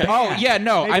 Oh yeah. Oh yeah,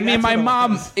 no. Maybe I mean, that's my what it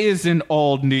mom was. is an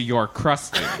old New York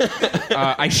crusty.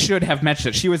 I should have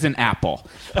mentioned it. She was an Apple,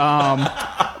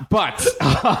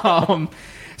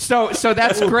 so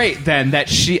that's great then that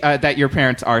that your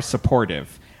parents are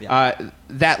supportive.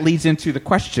 That leads into the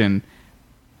question: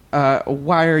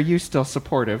 why are you still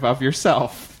supportive of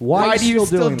yourself? Why do you still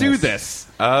still doing do this? this?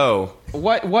 Oh.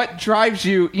 What drives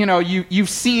you? You've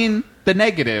seen the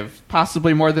negative,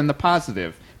 possibly more than the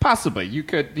positive. Possibly, you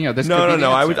could. This could be the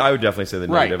No. I answer. would definitely say the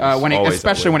Right, negative. is when always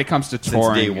especially that way. when it comes to Since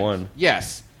touring. day one.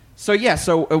 Yes. So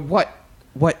what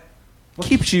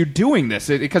keeps you doing this?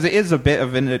 Because it is a bit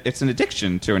of it's an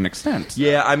addiction to an extent.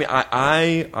 Yeah, I mean,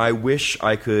 I wish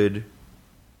I could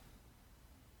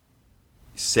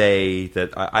say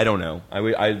that I don't know.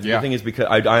 The thing is because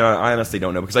I honestly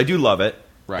don't know because I do love it,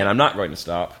 Right. and I'm not going to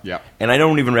stop. Yeah. And I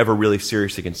don't even ever really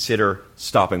seriously consider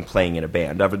stopping playing in a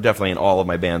band. I've definitely in all of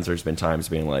my bands, there's been times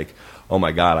being like, oh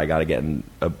my god, I got to get in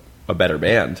a better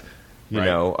band, you Right.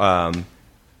 know.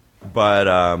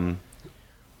 But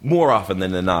more often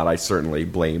than not, I certainly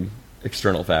blame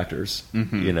external factors,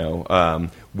 you know,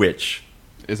 which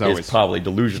Is is always probably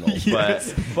delusional.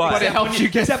 but it helps you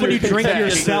get Except when through you the drink day.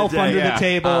 yourself under Yeah. the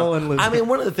table and lose. I mean,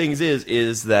 one of the things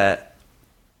is that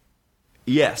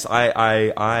yes,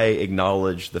 I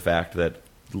acknowledge the fact that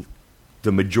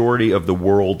the majority of the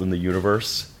world in the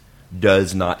universe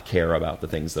does not care about the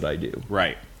things that I do.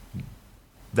 Right.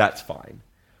 That's fine.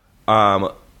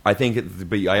 I think,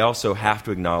 but I also have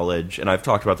to acknowledge, and I've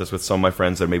talked about this with some of my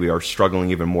friends that maybe are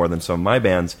struggling even more than some of my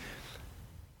bands.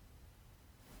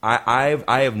 I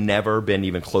have never been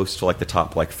even close to like the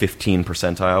top 15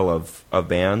 percentile of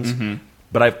bands,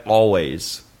 but I've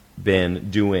always been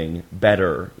doing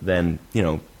better than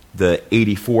the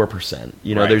 84%.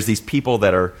 Right. There's these people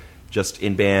that are just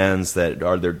in bands that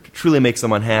truly makes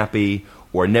them unhappy,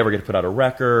 or never get to put out a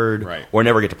record, Right. or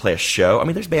never get to play a show. I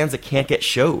mean, there's bands that can't get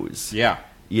shows. Yeah.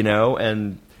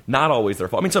 And not always their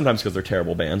fault. I mean, sometimes because they're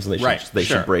terrible bands and they Sure.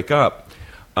 should break up.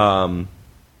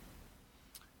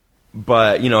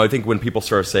 But, I think when people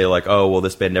sort of say, like, oh, well,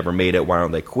 this band never made it, why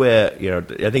don't they quit? I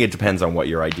think it depends on what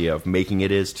your idea of making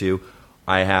it is, too.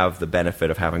 I have the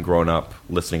benefit of having grown up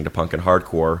listening to punk and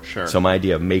hardcore. Sure. So my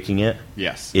idea of making it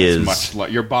Yes. is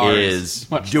Your bar is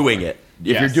much doing lower. it.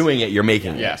 If you're doing it, you're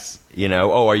making it. Yes.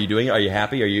 Are you doing it? Are you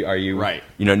happy? Are you Right.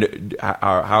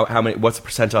 How many? What's the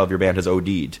percentile of your band has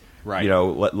OD'd? Right.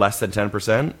 Less than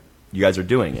 10%. You guys are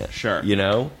doing it. Sure.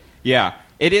 Yeah,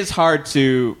 it is hard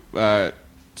to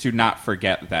not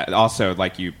forget that. Also,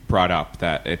 like you brought up,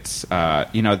 that it's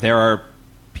there are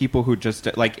people who just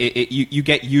like you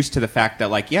get used to the fact that,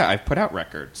 like, yeah, I've put out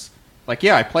records, like,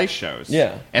 yeah, I play shows,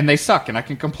 yeah, and they suck, and I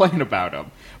can complain about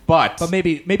them. But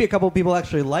maybe a couple of people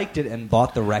actually liked it and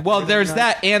bought the record. Well, there's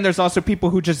that, and there's also people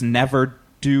who just never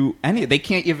do any. They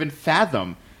can't even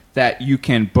fathom that you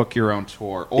can book your own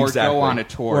tour or Exactly. go on a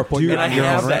tour. Or put do your And I own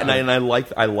have record. that, and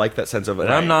I like that sense of it.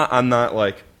 And Right. I'm not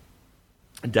like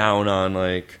down on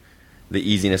like the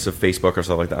easiness of Facebook or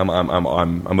stuff like that.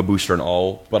 I'm a booster and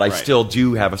all, but I Right. still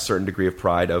do have a certain degree of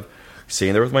pride of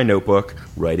sitting there with my notebook,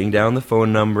 writing down the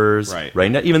phone numbers, Right.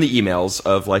 writing down even the emails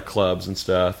of like clubs and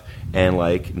stuff, and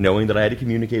like knowing that I had to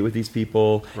communicate with these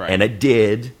people, Right. and I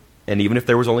did. And even if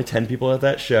there was only 10 people at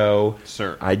that show,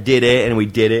 Sure. I did it, and we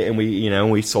did it, and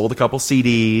we sold a couple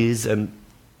CDs, and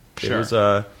it Sure. was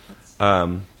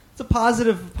It's a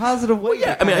positive way.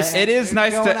 yeah, I mean, It is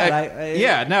nice to.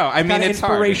 I mean, it's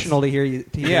hard. inspirational to hear you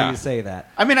Yeah. say that.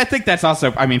 I mean, I think that's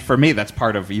also. I mean, for me, that's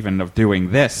part of even of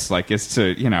doing this. Like, is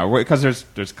to because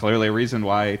there's clearly a reason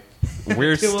why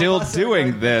we're Two of still us are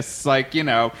doing like- this. Like,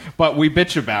 but we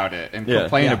bitch about it and Yeah.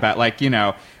 complain Yeah. about, like,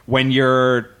 when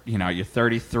you're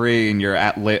 33 and you're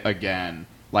at Lit again,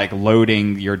 like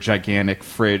loading your gigantic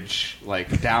fridge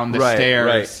like down the Right,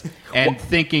 stairs right. and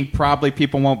thinking probably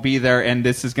people won't be there, and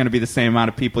this is going to be the same amount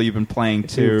of people you've been playing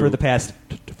to For the past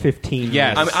 15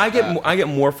 Yes. years. I mean, I get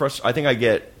more frustrated. I think I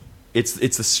get it's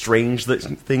the strange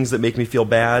things that make me feel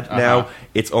bad now.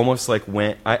 It's almost like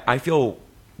when I feel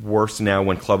worse now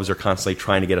when clubs are constantly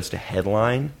trying to get us to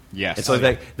headline. Yes. and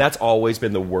so that's always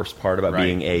been the worst part about Right.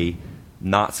 being a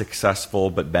not successful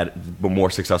but more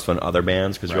successful than other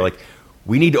bands, because you're Right. like,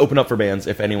 we need to open up for bands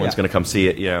if anyone's Yeah. going to come see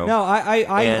it. No, I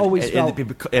And- always and,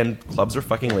 felt... and clubs are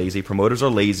fucking lazy. Promoters are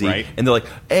lazy, Right. and they're like,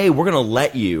 "Hey, we're going to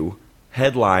let you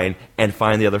headline and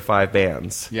find the other 5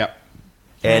 bands." Yep.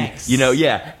 And Thanks.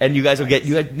 and you guys will get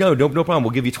no problem. We'll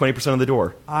give you 20% of the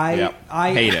door. Yep.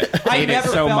 Hate it. Hate it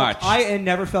so much. I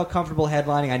never felt comfortable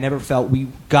headlining. I never felt we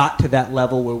got to that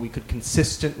level where we could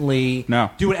consistently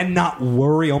do it and not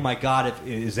worry. Oh my God,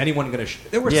 is anyone going to?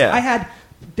 There were. Yeah. I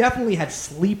definitely had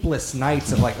sleepless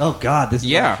nights of like, oh God, this is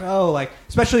Yeah. our show. Like,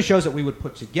 especially shows that we would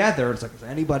put together. It's like, is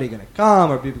anybody going to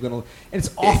come? Or are people going to? And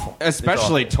it's awful.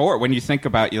 Especially tour. When you think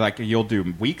about, you'll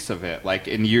do weeks of it, like,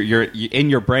 and you're in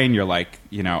your brain, you're like,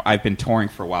 I've been touring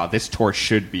for a while. This tour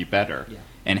should be better. Yeah.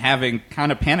 And having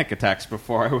kind of panic attacks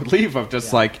before I would leave of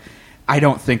just like, I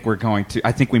don't think we're going to.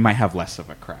 I think we might have less of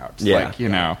a crowd. Yeah.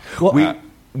 Like, Well,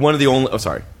 One of the only. Oh,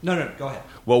 sorry. No, go ahead.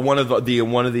 Well, one of the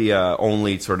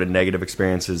only sort of negative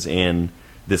experiences in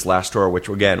this last tour, which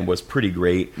again was pretty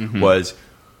great, was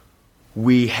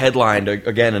we headlined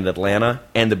again in Atlanta,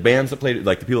 and the bands that played,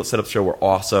 like the people that set up the show, were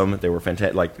awesome. They were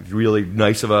fantastic, like really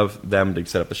nice of them to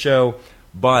set up the show.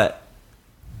 But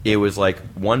it was like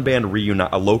one band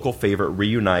a local favorite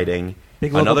reuniting,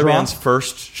 Big local another draw? band's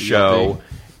first show,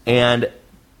 and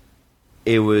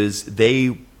it was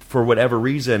for whatever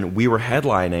reason we were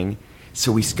headlining.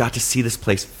 So we got to see this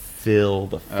place fill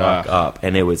the fuck up.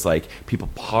 And it was like people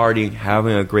partying,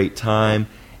 having a great time.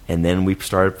 And then we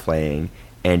started playing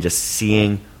and just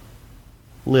seeing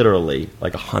literally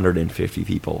like 150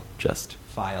 people just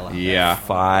File out. Yeah.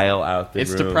 file out the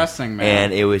It's room. depressing, man.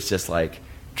 And it was just like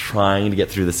trying to get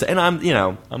through this. And I'm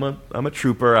a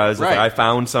trooper. I was Right. I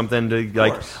found something to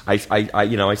like. course.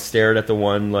 I stared at the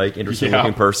one like interesting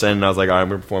looking person. And I was like, I'm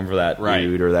gonna perform for that Right.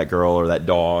 dude or that girl or that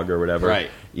dog or whatever. Right.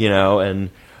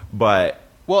 But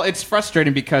Well, it's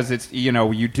frustrating because it's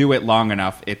you do it long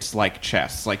enough. It's like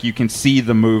chess. Like you can see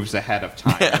the moves ahead of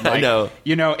time. Yeah, I Like, know.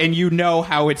 And you know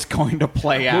how it's going to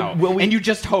play out. And you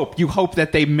just hope. You hope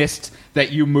that they missed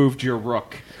that you moved your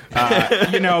rook.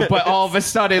 But all of a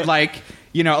sudden, like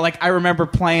I remember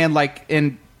playing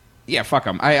fuck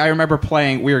them. I remember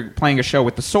playing. We were playing a show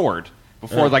with the Sword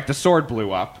before like the Sword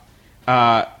blew up.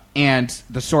 And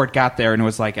the Sword got there and it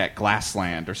was like at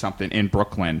Glassland or something in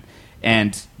Brooklyn.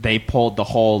 And they pulled the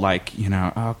whole,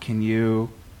 can you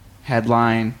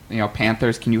headline?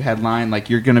 Panthers, can you headline? Like,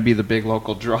 you're going to be the big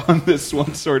local draw on this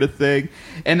one sort of thing.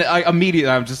 And immediately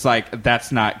I'm just like,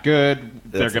 that's not good.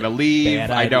 they're going to leave.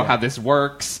 Bad I know idea. how this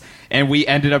works. And we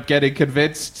ended up getting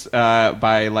convinced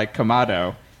by like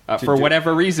Kamado for do-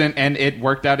 whatever reason, and it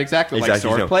worked out exactly. Like Exactly,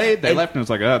 Sword no. played, they And- left, and it was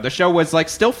like, the show was like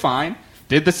still fine.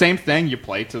 Did the same thing. You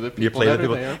play to the people You play that with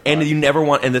people, are there. and you never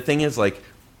want. And the thing is, like,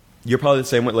 you're probably the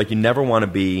same way. Like, you never want to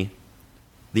be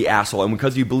the asshole, and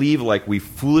because you believe, like, we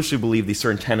foolishly believe these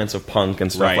certain tenets of punk and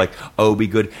stuff, Right. like, oh, be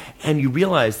good, and you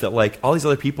realize that, like, all these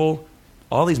other people,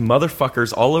 all these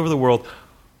motherfuckers all over the world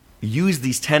use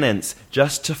these tenets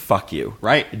just to fuck you,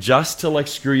 Right. Just to like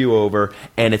screw you over,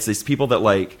 and it's these people that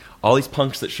like all these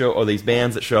punks that show, or these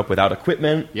bands that show up without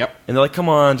equipment, Yep. and they're like, "Come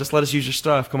on, just let us use your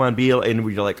stuff. Come on, be," and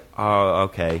we're like, "Oh,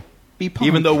 okay." Be punk.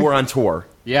 Even though we're on tour,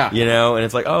 Yeah. you know, and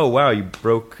it's like, "Oh, wow, you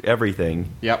broke everything."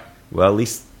 Yep. Well, at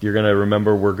least you're gonna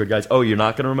remember we're good guys. Oh, you're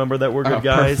not gonna remember that we're good Oh,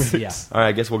 guys. perfect. Yeah. All right,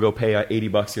 I guess we'll go pay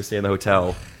 $80 to stay in the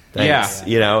hotel. Thanks. Yeah.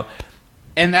 You know.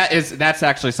 And that's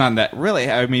actually something that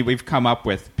really, I mean, we've come up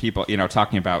with people, you know,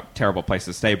 talking about terrible places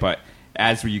to stay, but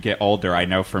as you get older, I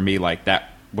know for me, like, that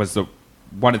was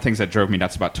one of the things that drove me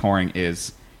nuts about touring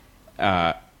is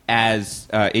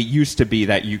it used to be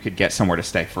that you could get somewhere to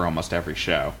stay for almost every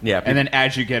show. Yeah, And then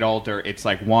as you get older, it's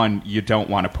like, one, you don't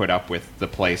want to put up with the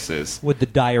places. With the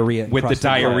diarrhea. With the encrusted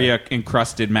diarrhea bread.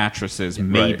 encrusted mattresses,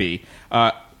 maybe.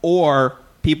 Or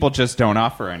people just don't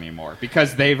offer anymore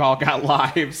because they've all got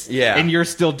lives. Yeah. And you're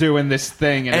still doing this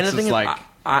thing, and, And it's the thing just is,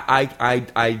 like,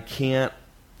 I can't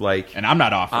like. and I'm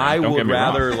not offering. I don't would get me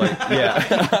wrong. rather like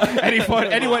yeah.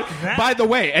 anyone. By the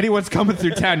way, anyone's coming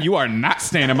through town, you are not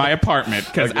staying in my apartment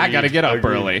because I Agreed, got to get up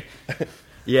agreed. early.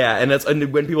 Yeah,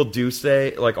 and when people do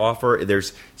stay, like offer,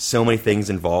 there's so many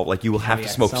things involved. Like you will have yeah,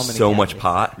 to smoke so many so much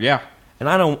calories. pot. Yeah. And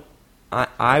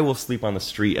I will sleep on the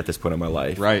street at this point in my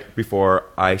life. Right. Before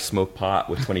I smoke pot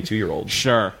with 22-year-olds.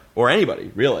 Sure. Or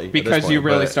anybody, really. at this Because you point,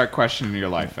 really but start questioning your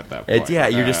life at that point. Yeah,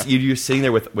 you're just sitting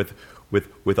there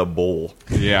with a bowl.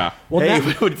 Yeah. Well, Hey, now,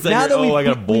 it's like, now that oh, I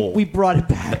got a we bowl. we brought it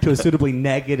back to a suitably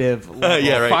negative level.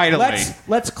 Yeah, right. Finally.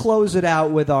 Let's close it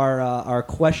out with our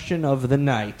question of the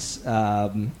night.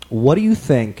 What do you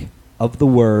think of the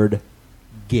word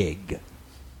gig?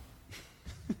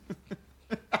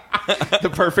 The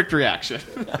perfect reaction.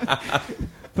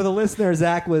 For the listener,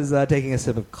 Zach was taking a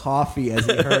sip of coffee as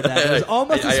he heard that. It was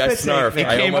almost a I spit snarfed. take. It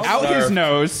I came almost out his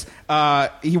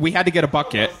snarfed. nose. We had to get a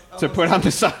bucket to put on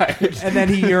the side. And then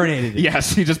he urinated it.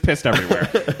 Yes, he just pissed everywhere.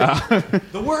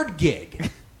 The word gig.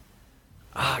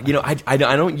 You know, I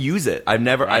don't use it. I've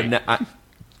never. Right.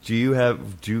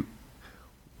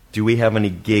 Do we have any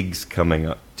gigs coming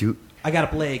up? I got to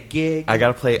play a gig. I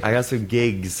got some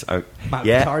gigs. My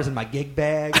yeah, guitar's in my gig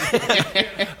bag.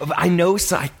 I know.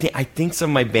 So I think some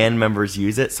of my band members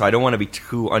use it, so I don't want to be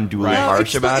too unduly Right.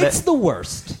 harsh about It's it. the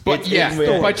worst. But It's-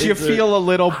 but you it's a- feel a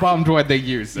little bummed when they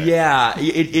use it. Yeah,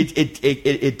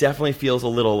 it definitely feels a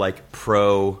little like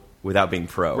pro without being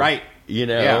pro. Right. You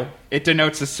know. Yeah. It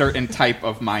denotes a certain type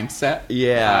of mindset.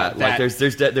 Yeah, like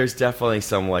that- there's definitely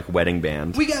some like wedding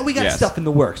band. We got Yes. stuff in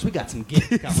the works. We got some gigs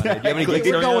coming. Do you have any gigs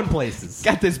We're coming going up? places.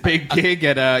 got this big gig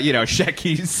at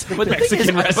Shecky's But the thing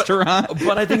is, Mexican restaurant.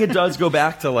 But I think it does go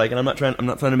back to like, and I'm not trying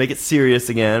to make it serious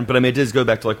again, but I mean it does go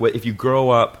back to like what if you grow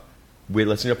up with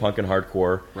listening to punk and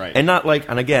hardcore, Right. And not like,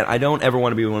 and again, I don't ever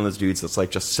want to be one of those dudes that's like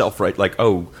just self-right, like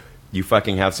oh, you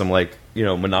fucking have some like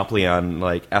monopoly on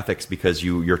like ethics because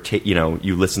you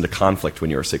listen to Conflict when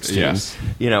you were 16, Yes.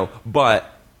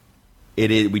 but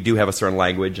we do have a certain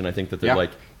language, and I think that they're Yeah.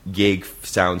 like gig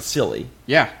sounds silly,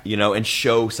 Yeah. and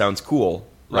show sounds cool.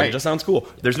 Like, Right. it just sounds cool.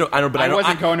 There's no, I I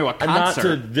wasn't going to a I'm not to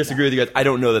concert. disagree with you guys. I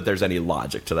don't know that there's any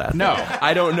logic to that. No.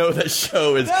 I don't know that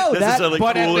show is No, necessarily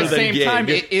But at cooler the than same gig. time,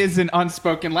 it is an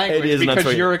unspoken language It is an because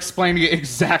unspoken- you're explaining it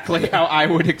exactly how I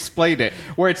would explain it.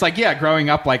 Where it's like, yeah, growing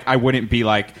up, like I wouldn't be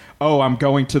like, oh, I'm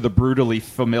going to the Brutally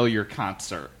Familiar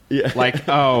concert. Yeah. Like,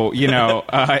 oh,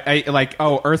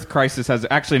 Earth Crisis has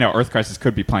actually no. Earth Crisis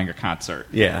could be playing a concert.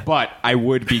 Yeah. but I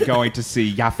would be going to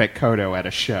see Yaphet Kotto at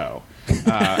a show.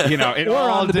 It Or all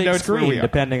on the big denotes where we screen, are.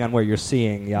 depending on where you're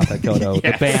seeing Yaphet Kotto,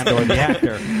 Yes. the band or the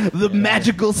actor. The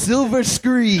magical silver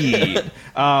screen.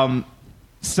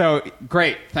 So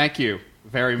great, thank you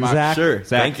very much. Zach? Sure.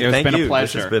 Zach, Thank you. it's Thank been a you.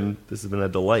 pleasure. This has been a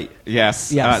delight.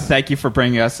 Yes. Yes. Thank you for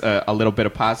bringing us a little bit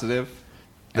of positive.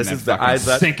 And This then is the- fucking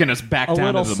that- sinking us back A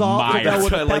down to little the salt to mire. go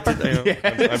with That's what I like to do.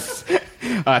 Yes.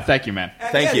 Thank you, man.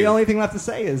 Thank Yeah, you. The only thing left to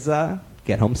say is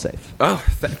get home safe. Oh,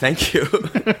 thank you.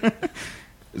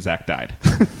 Zach died.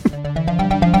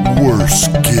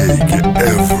 Worst gig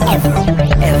ever.